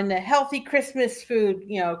 on the healthy Christmas food,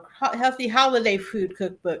 healthy holiday food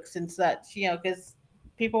cookbooks and such, because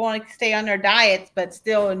people want to stay on their diets but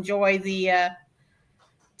still enjoy the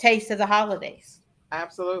taste of the holidays.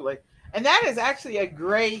 Absolutely. And that is actually a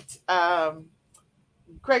great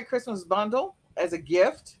Christmas bundle as a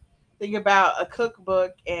gift. Think about a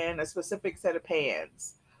cookbook and a specific set of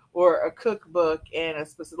pans, or a cookbook and a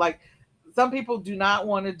specific, like some people do not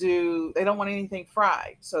want to they don't want anything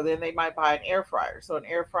fried. So then they might buy an air fryer. So an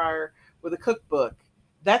air fryer with a cookbook,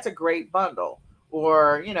 that's a great bundle.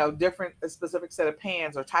 Or, different, a specific set of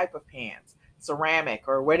pans or type of pans, ceramic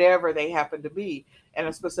or whatever they happen to be, and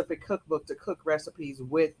a specific cookbook to cook recipes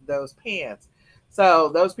with those pans. So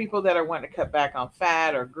those people that are wanting to cut back on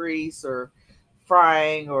fat or grease or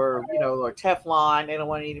frying or, or Teflon, they don't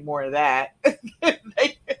want any more of that.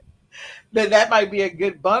 Then that might be a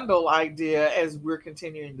good bundle idea as we're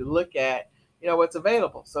continuing to look at, what's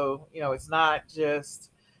available. So, it's not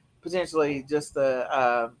just potentially just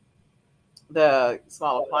the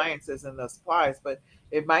small appliances and the supplies, but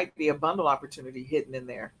it might be a bundle opportunity hidden in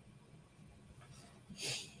there.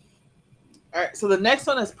 All right, so the next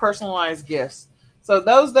one is personalized gifts. So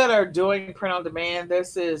those that are doing print on demand,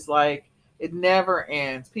 this is like, it never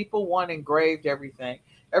ends. People want engraved everything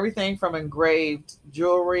from engraved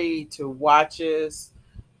jewelry to watches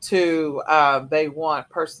to they want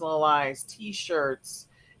personalized t-shirts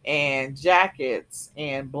and jackets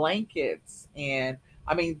and blankets. And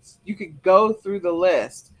I mean, you could go through the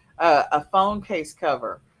list. A phone case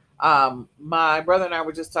cover. My brother and I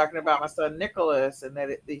were just talking about my son Nicholas, and that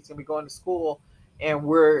he's gonna be going to school, and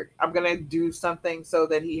I'm gonna do something so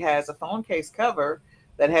that he has a phone case cover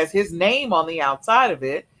that has his name on the outside of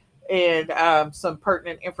it, and some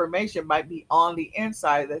pertinent information might be on the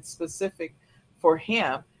inside that's specific for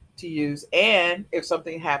him to use, and if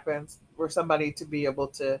something happens, for somebody to be able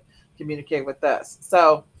to communicate with us.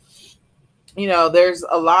 So, there's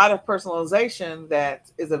a lot of personalization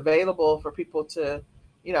that is available for people to,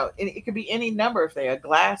 it could be any number of things, a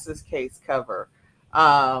glasses case cover,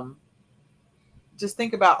 just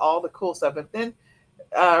think about all the cool stuff. And then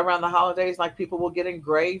around the holidays, like people will get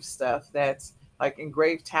engraved stuff that's like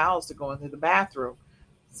engraved towels to go into the bathroom.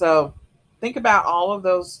 So think about all of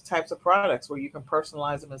those types of products where you can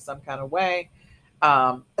personalize them in some kind of way.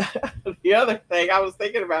 Um, the other thing I was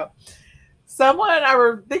thinking about, someone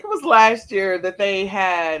think it was last year that they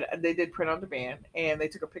did print on demand, and they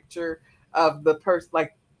took a picture of the person,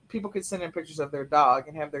 like people could send in pictures of their dog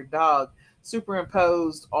and have their dog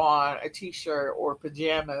superimposed on a t-shirt or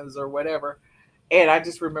pajamas or whatever. And I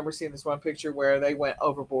just remember seeing this one picture where they went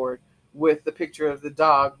overboard with the picture of the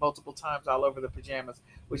dog multiple times all over the pajamas,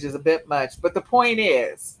 which is a bit much. But the point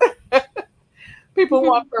is, people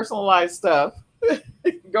want personalized stuff.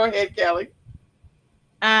 Go ahead, Kelly.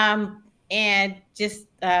 And just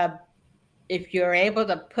if you're able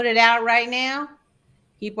to put it out right now,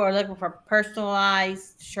 people are looking for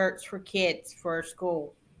personalized shirts for kids for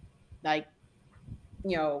school. Like,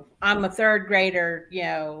 I'm a third grader,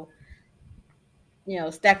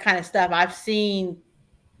 it's that kind of stuff. I've seen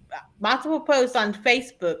multiple posts on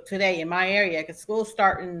Facebook today in my area because school's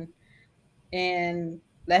starting in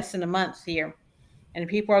less than a month here. And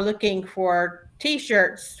people are looking for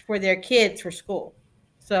T-shirts for their kids for school.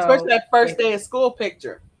 So especially that first day of school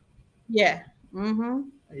picture. Yeah. Mm-hmm.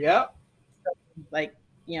 Yep. Like,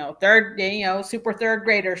 third, super third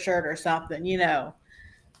grader shirt or something,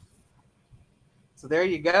 So there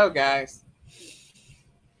you go, guys.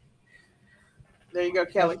 There you go,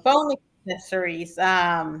 Kelly. Phone accessories.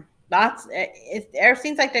 It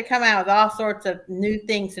seems like they come out with all sorts of new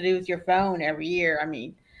things to do with your phone every year. I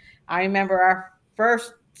mean, I remember our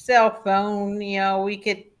first cell phone, we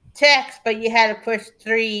could text, but you had to push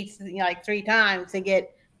three times to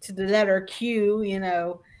get to the letter Q. You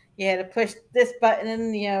had to push this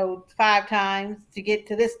button, 5 times to get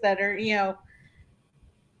to this letter.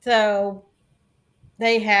 So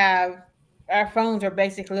our phones are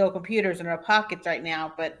basically little computers in our pockets right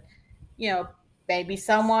now. But maybe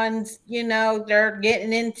someone's they're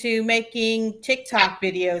getting into making TikTok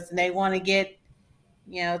videos and they want to get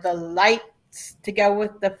the lights to go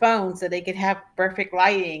with the phone so they could have perfect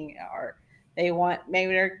lighting, or they want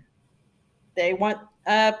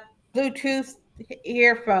Bluetooth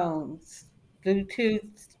earphones, Bluetooth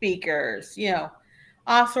speakers,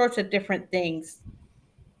 all sorts of different things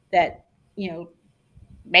that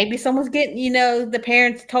maybe someone's getting, the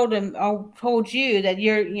parents told you that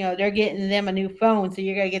they're getting them a new phone, so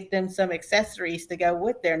you're gonna get them some accessories to go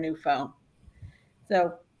with their new phone.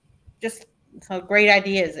 So just some great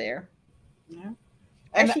ideas there. Yeah.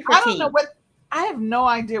 And I have no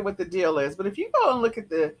idea what the deal is, but if you go and look at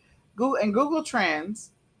the Google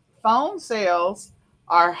Trends, phone sales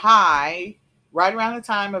are high right around the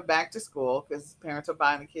time of back to school because parents are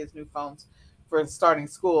buying the kids new phones for starting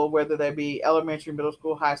school, whether they be elementary, middle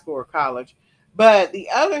school, high school, or college. But the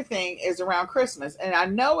other thing is around Christmas. And I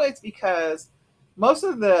know it's because most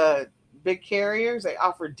of the big carriers, they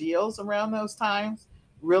offer deals around those times,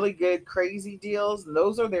 really good, crazy deals. And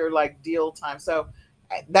those are their like deal time. So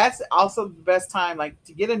that's also the best time, like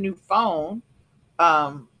to get a new phone,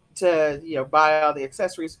 to, buy all the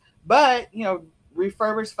accessories, but,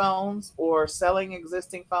 refurbished phones or selling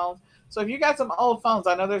existing phones. So if you got some old phones,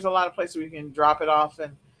 I know there's a lot of places where you can drop it off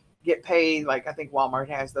and get paid. Like I think Walmart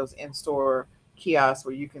has those in-store kiosks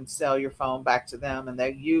where you can sell your phone back to them and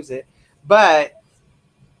they use it. But,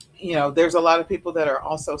 there's a lot of people that are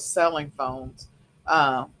also selling phones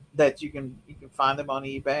that you can find them on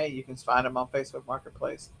eBay. You can find them on Facebook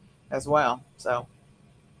Marketplace as well. So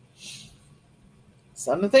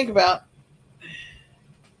something to think about.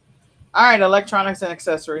 All right, electronics and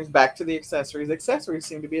accessories. Back to the accessories. Accessories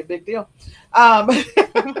seem to be a big deal.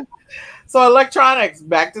 So electronics,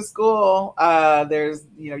 back to school. There's,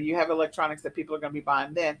 you have electronics that people are going to be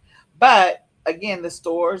buying then. But again, the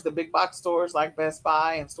stores, the big box stores like Best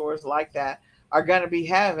Buy and stores like that are going to be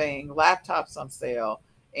having laptops on sale.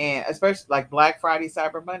 And especially like Black Friday,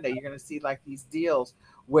 Cyber Monday, you're going to see like these deals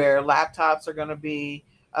where laptops are going to be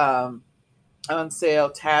on sale.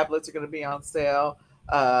 Tablets are going to be on sale.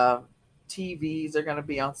 TVs are going to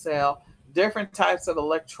be on sale. Different types of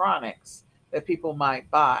electronics that people might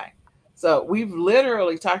buy. So we've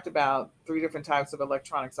literally talked about 3 different types of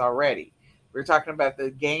electronics already. We're talking about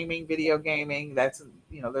the gaming, video gaming. That's,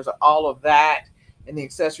 there's all of that. And the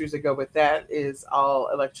accessories that go with that is all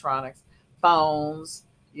electronics. Phones,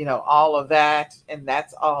 all of that. And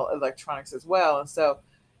that's all electronics as well. And so,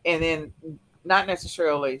 and then not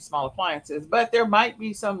necessarily small appliances, but there might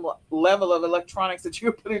be some level of electronics that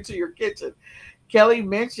you put into your kitchen. Kelly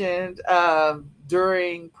mentioned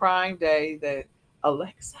during Prime Day that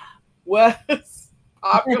Alexa was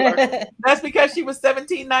popular. That's because she was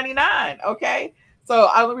 $17.99. Okay. So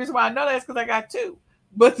the only reason why I know that is because I got two.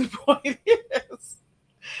 But the point is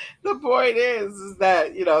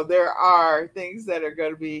that there are things that are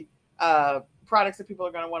going to be products that people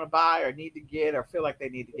are going to want to buy or need to get or feel like they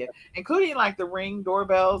need to get, including like the Ring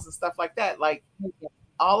doorbells and stuff like that. Like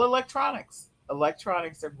all electronics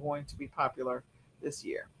are going to be popular this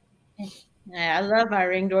year. Yeah, I love my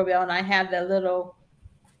Ring doorbell, and I have the little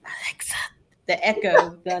Alexa, the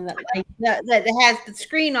Echo gun that has the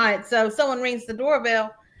screen on it. So if someone rings the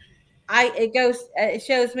doorbell, it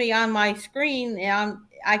shows me on my screen, and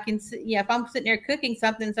I can see. Yeah, if I'm sitting there cooking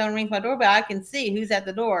something, someone rings my doorbell, I can see who's at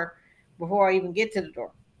the door before I even get to the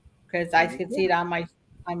door because I can see it on my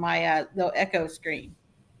little Echo screen.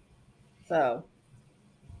 So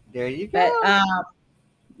there you go. But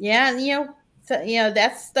yeah, so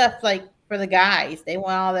that's stuff like for the guys. They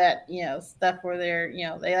want all that stuff where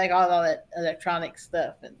they like all that electronic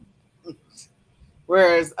stuff and.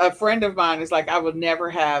 Whereas a friend of mine is like, I would never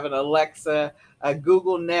have an Alexa, a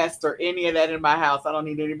Google Nest, or any of that in my house. I don't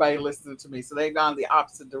need anybody listening to me. So they've gone the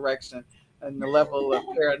opposite direction and the level of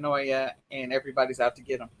paranoia, and everybody's out to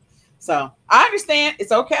get them. So I understand.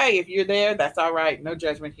 It's okay if you're there. That's all right. No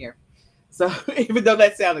judgment here. So even though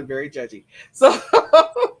that sounded very judgy. So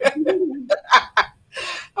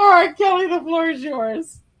all right, Kelly, the floor is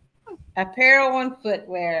yours. Apparel and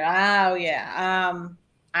footwear. Oh yeah.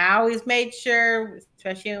 I always made sure,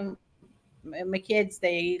 especially my kids,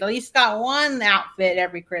 they at least got one outfit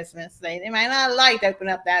every Christmas. They might not like to open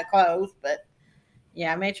up that clothes, but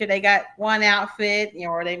yeah, I made sure they got one outfit,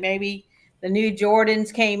 or they maybe the new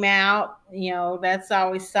Jordans came out. That's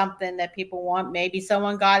always something that people want. Maybe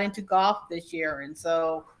someone got into golf this year, and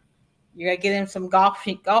so you're gonna get them some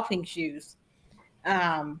golfing shoes.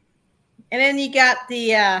 And then you got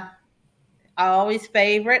the I always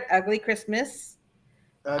favorite ugly Christmas.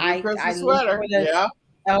 Christmas sweater. Yeah.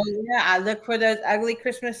 Oh yeah, I look for those ugly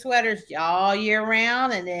Christmas sweaters all year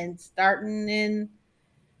round, and then starting in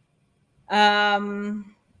probably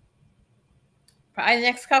the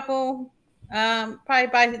next couple, probably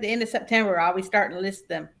by the end of September, I'll be starting to list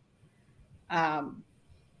them.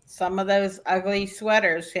 Some of those ugly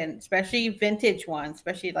sweaters, and especially vintage ones,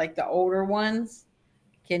 especially like the older ones,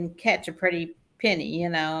 can catch a pretty penny.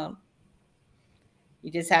 You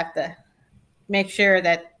just have to make sure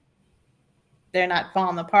that they're not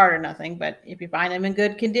falling apart or nothing. But if you find them in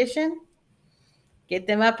good condition, get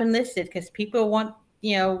them up and listed because people want,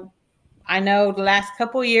 I know the last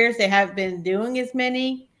couple of years they haven't been doing as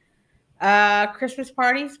many Christmas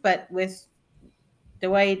parties, but with the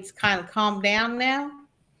way it's kind of calmed down now,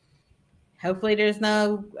 hopefully there's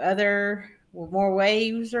no other more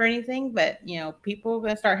waves or anything. But people are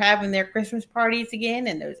going to start having their Christmas parties again,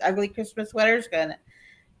 and those ugly Christmas sweaters going to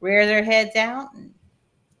rear their heads out. And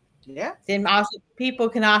yeah. Then also people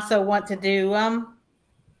can also want to do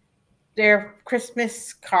their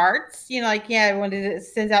Christmas cards. When it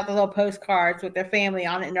sends out the little postcards with their family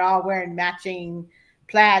on it, and they're all wearing matching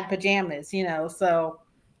plaid pajamas. So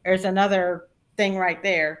there's another thing right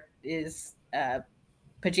there is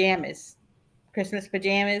pajamas, Christmas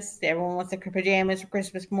pajamas. Everyone wants their pajamas for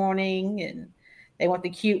Christmas morning, and they want the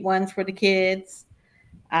cute ones for the kids.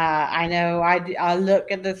 I know I look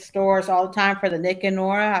at the stores all the time for the Nick and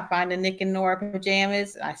Nora. I find the Nick and Nora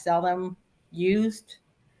pajamas. I sell them used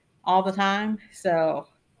all the time. So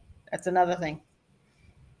that's another thing.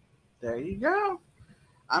 There you go.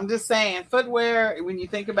 I'm just saying, footwear, when you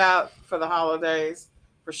think about for the holidays,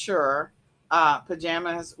 for sure,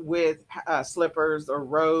 pajamas with slippers or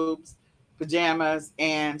robes, pajamas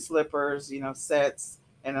and slippers, sets.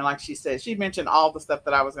 And then, like she said, she mentioned all the stuff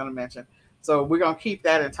that I was going to mention. So we're going to keep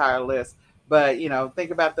that entire list. But, think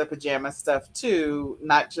about the pajama stuff too,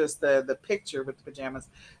 not just the picture with the pajamas,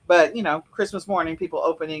 but, Christmas morning, people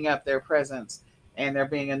opening up their presents and there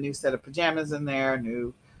being a new set of pajamas in there,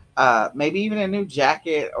 new, maybe even a new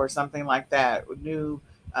jacket or something like that, new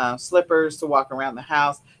slippers to walk around the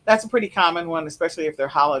house. That's a pretty common one, especially if they're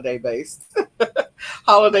holiday based.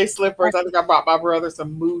 Holiday slippers. I think I bought my brother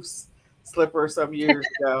some moose slippers some years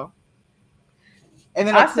ago. And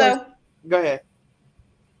then also, go ahead.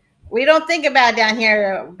 We don't think about down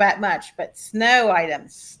here that much, but snow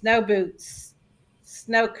items, snow boots,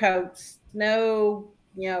 snow coats, snow,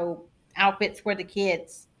 outfits for the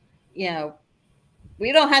kids.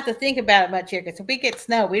 We don't have to think about it much here because if we get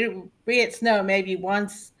snow, we get snow maybe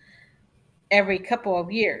once every couple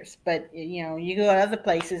of years. But you go to other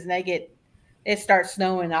places and it starts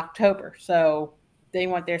snowing in October, so they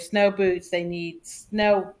want their snow boots. They need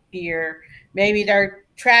snow gear. Maybe they're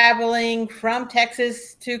traveling from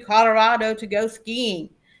Texas to Colorado to go skiing,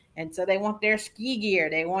 and so they want their ski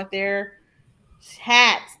gear. They want their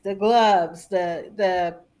hats, the gloves,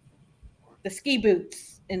 the ski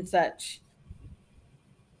boots and such.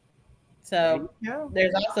 There So you go.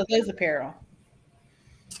 there's also those apparel.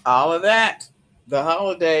 All of that. The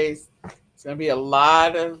holidays. It's going to be a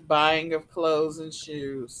lot of buying of clothes and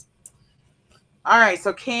shoes. All right.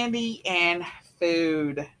 So candy and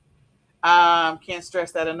food. Can't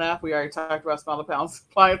stress that enough. We already talked about small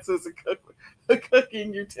appliances and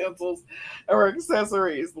cooking utensils or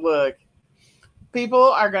accessories. Look, people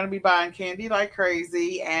are going to be buying candy like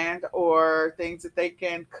crazy and or things that they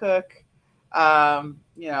can cook.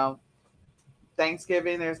 You know,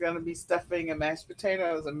 Thanksgiving, there's going to be stuffing and mashed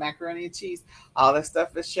potatoes and macaroni and cheese. All that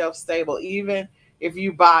stuff is shelf stable. Even if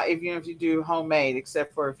you do homemade,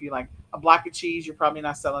 except for if you like a block of cheese, you're probably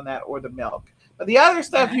not selling that or the milk. But the other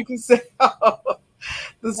stuff you can sell.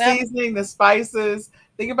 The Well, seasoning, the spices.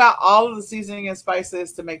 Think about all of the seasoning and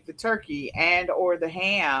spices to make the turkey and or the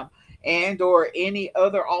ham and or any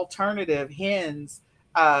other alternative hens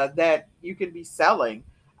that you can be selling.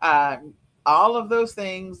 Uh, all of those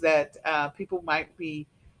things that people might be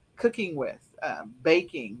cooking with,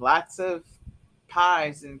 baking, lots of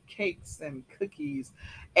pies and cakes and cookies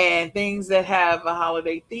and things that have a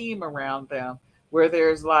holiday theme around them where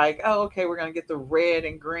there's like, oh, okay, we're going to get the red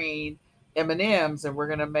and green M&Ms and we're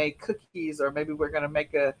going to make cookies, or maybe we're going to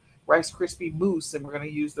make a Rice Krispie mousse and we're going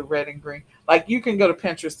to use the red and green. Like, you can go to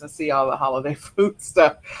Pinterest and see all the holiday food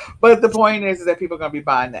stuff. But the point is that people are going to be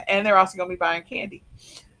buying that. And they're also going to be buying candy.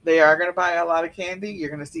 They are going to buy a lot of candy. You're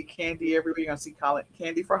going to see candy everywhere. You're going to see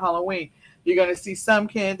candy for Halloween. You're going to see some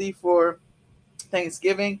candy for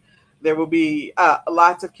Thanksgiving. There will be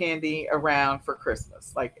lots of candy around for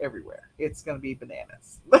Christmas, like everywhere. It's going to be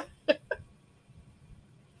bananas.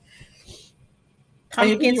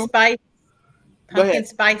 Anything pumpkin you spice go ahead? pumpkin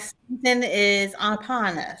spice season is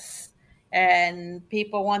upon us, and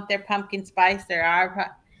people want their pumpkin spice. I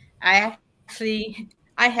actually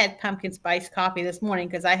I had pumpkin spice coffee this morning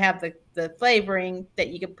because I have the flavoring that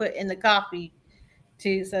you can put in the coffee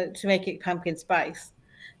to make it pumpkin spice.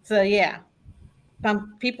 So yeah,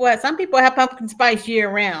 some people have pumpkin spice year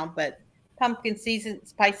round, but pumpkin season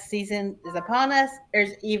spice season is upon us.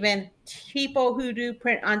 There's even people who do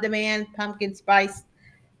print on demand pumpkin spice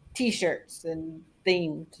t-shirts and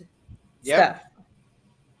themed Yep. stuff.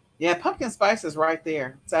 Yeah, pumpkin spice is right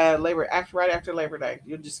there. It's right after Labor Day.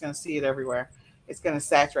 You're just going to see it everywhere. It's going to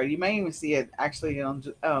saturate. You may even see it actually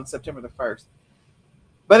on September the 1st.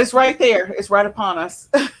 But it's right there. It's right upon us.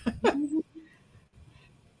 All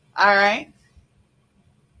right.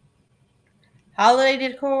 Holiday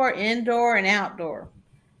decor, indoor and outdoor.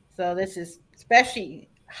 So this is especially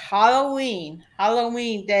Halloween.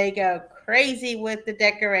 Halloween, they go crazy with the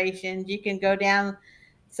decorations. You can go down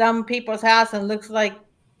some people's house and looks like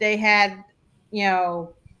they had, you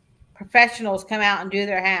know, professionals come out and do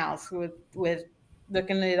their house with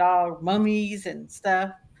looking at all mummies and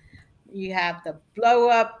stuff. You have the blow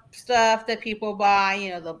up stuff that people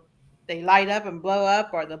buy, they light up and blow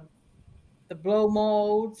up, or the blow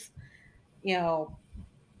molds, you know,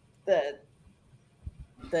 the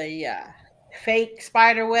the fake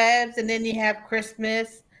spider webs, and then you have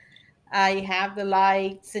Christmas. You have the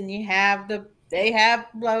lights, and they have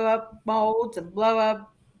blow up molds and blow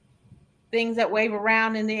up things that wave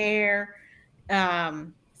around in the air.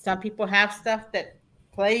 Some people have stuff that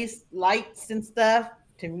plays lights and stuff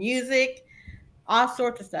to music, all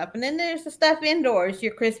sorts of stuff. And then there's the stuff indoors,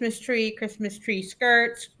 your Christmas tree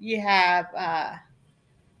skirts. You have,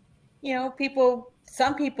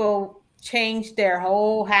 some people change their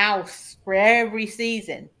whole house for every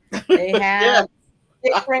season. They Yeah. have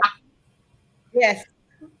different, yes,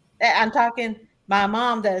 I'm talking, my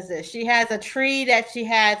mom does this. She has a tree that she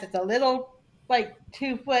has, it's a little like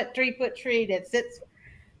 2 foot, 3 foot tree that sits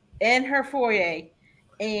in her foyer,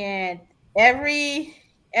 and every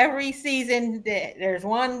every season there's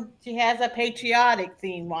one, she has a patriotic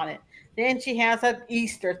theme on it, then she has an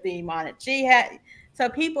Easter theme on it. So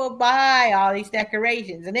people buy all these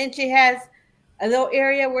decorations, and then she has a little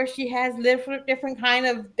area where she has different kind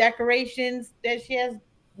of decorations that she has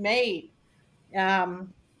made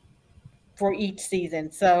um, for each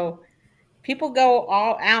season. So people go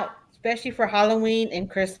all out, especially for Halloween and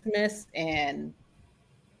Christmas. And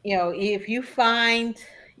if you find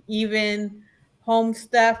even home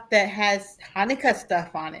stuff that has Hanukkah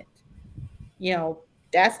stuff on it, you know,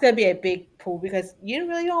 that's going to be a big pull because you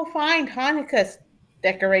really don't find Hanukkah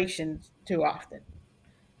decorations too often.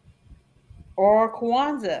 Or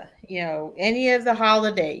Kwanzaa, any of the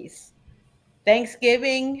holidays.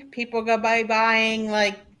 Thanksgiving, people go by buying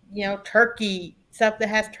like, turkey, stuff that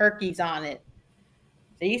has turkeys on it.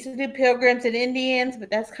 They used to do pilgrims and Indians, but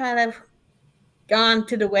that's kind of gone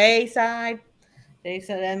to the wayside. They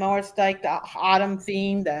said and more it's like the autumn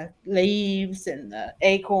theme, the leaves and the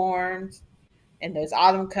acorns and those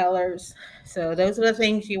autumn colors. So those are the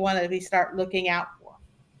things you want to be start looking out for.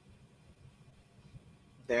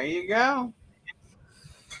 There you go.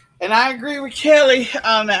 And I agree with Kelly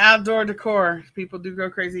on the outdoor decor. People do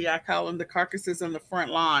go crazy. I call them the carcasses on the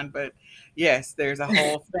front lawn, but yes, there's a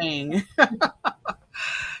whole thing.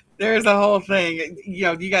 There's a whole thing. You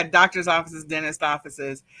know, you got doctor's offices, dentist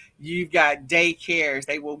offices. You've got daycares.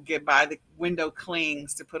 They will get by the window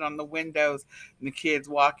clings to put on the windows, and the kids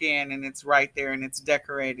walk in, and it's right there, and it's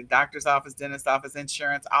decorated. Doctor's office, dentist office,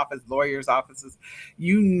 insurance office, lawyers' offices.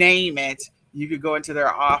 You name it. You could go into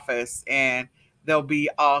their office, and there'll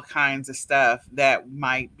be all kinds of stuff that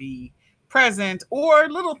might be present, or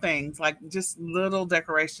little things like just little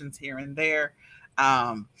decorations here and there.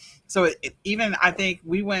 Um, so even I think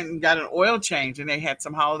we went and got an oil change, and they had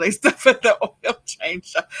some holiday stuff at the oil change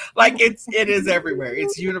shop. Like it is everywhere.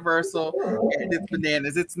 It's universal. And it's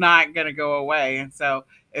bananas. It's not going to go away. And so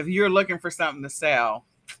if you're looking for something to sell,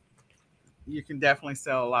 you can definitely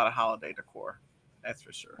sell a lot of holiday decor. That's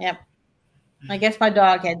for sure. Yep. I guess my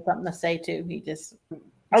dog had something to say too. He just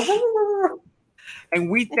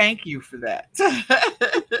and we thank you for that.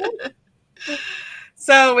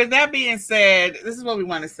 So with that being said, this is what we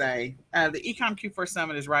want to say. The eCom Q4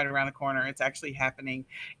 Summit is right around the corner. It's actually happening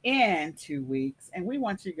in 2 weeks, and we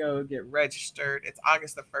want you to go get registered. It's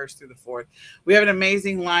August the 1st through the 4th. We have an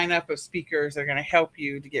amazing lineup of speakers that are going to help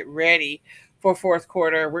you to get ready for fourth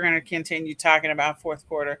quarter. We're going to continue talking about fourth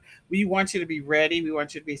quarter. We want you to be ready. We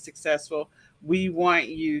want you to be successful. We want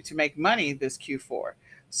you to make money this Q4.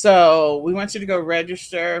 So we want you to go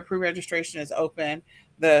register. Pre-registration is open.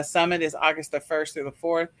 The summit is August the 1st through the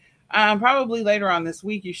 4th. Probably later on this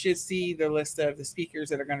week, you should see the list of the speakers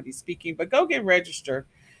that are going to be speaking, but go get registered.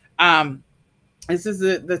 This is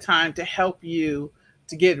the time to help you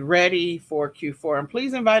to get ready for Q4. And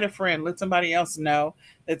please invite a friend. Let somebody else know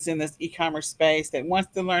that's in this e-commerce space that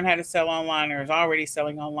wants to learn how to sell online or is already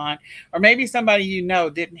selling online. Or maybe somebody you know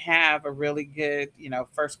didn't have a really good,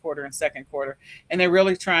 first quarter and second quarter, and they're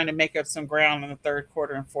really trying to make up some ground in the third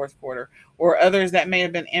quarter and fourth quarter. Or others that may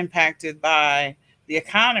have been impacted by the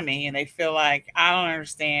economy and they feel like, I don't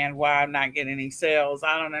understand why I'm not getting any sales.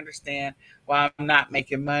 I don't understand why I'm not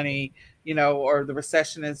making money, or the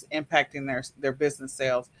recession is impacting their business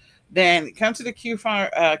sales. Then come to the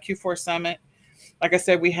Q4 Summit. Like I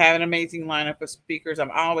said, we have an amazing lineup of speakers.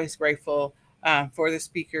 I'm always grateful for the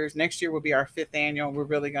speakers. Next year will be our 5th annual. We're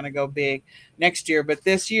really going to go big next year. But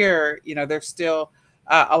this year, there's still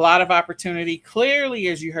a lot of opportunity. Clearly,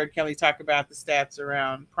 as you heard Kelly talk about the stats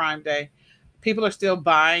around Prime Day, people are still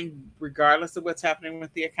buying regardless of what's happening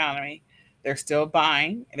with the economy. They're still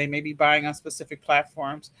buying, and they may be buying on specific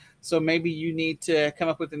platforms. So maybe you need to come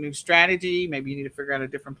up with a new strategy. Maybe you need to figure out a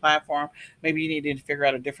different platform. Maybe you need to figure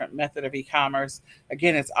out a different method of e-commerce.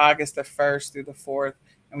 Again, it's August the 1st through the 4th,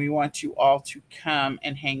 and we want you all to come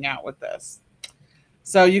and hang out with us.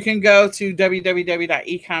 So you can go to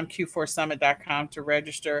www.ecomq4summit.com to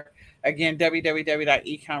register. Again,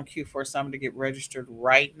 www.ecomq4summit to get registered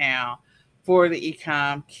right now for the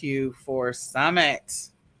eCom Q4 Summit.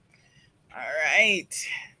 All right.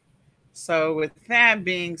 So with that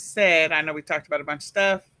being said, I know we talked about a bunch of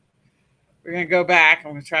stuff. We're going to go back.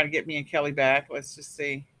 I'm going to try to get me and Kelly back. Let's just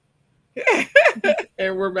see.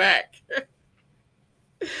 And we're back.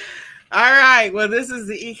 All right. Well, this is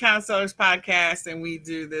the eCom Sellers Podcast, and we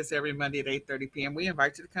do this every Monday at 8:30 p.m. We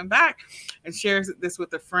invite you to come back and share this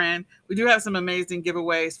with a friend. We do have some amazing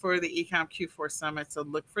giveaways for the eCom Q4 Summit, so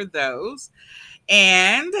look for those.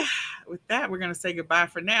 And with that, we're going to say goodbye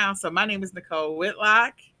for now. So my name is Nicole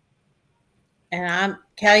Whitlock. And I'm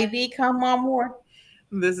Kelly B. Come on more.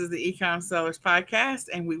 This is the eCom Sellers Podcast,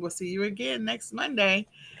 and we will see you again next Monday.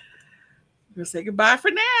 We'll say goodbye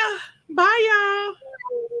for now. Bye, y'all.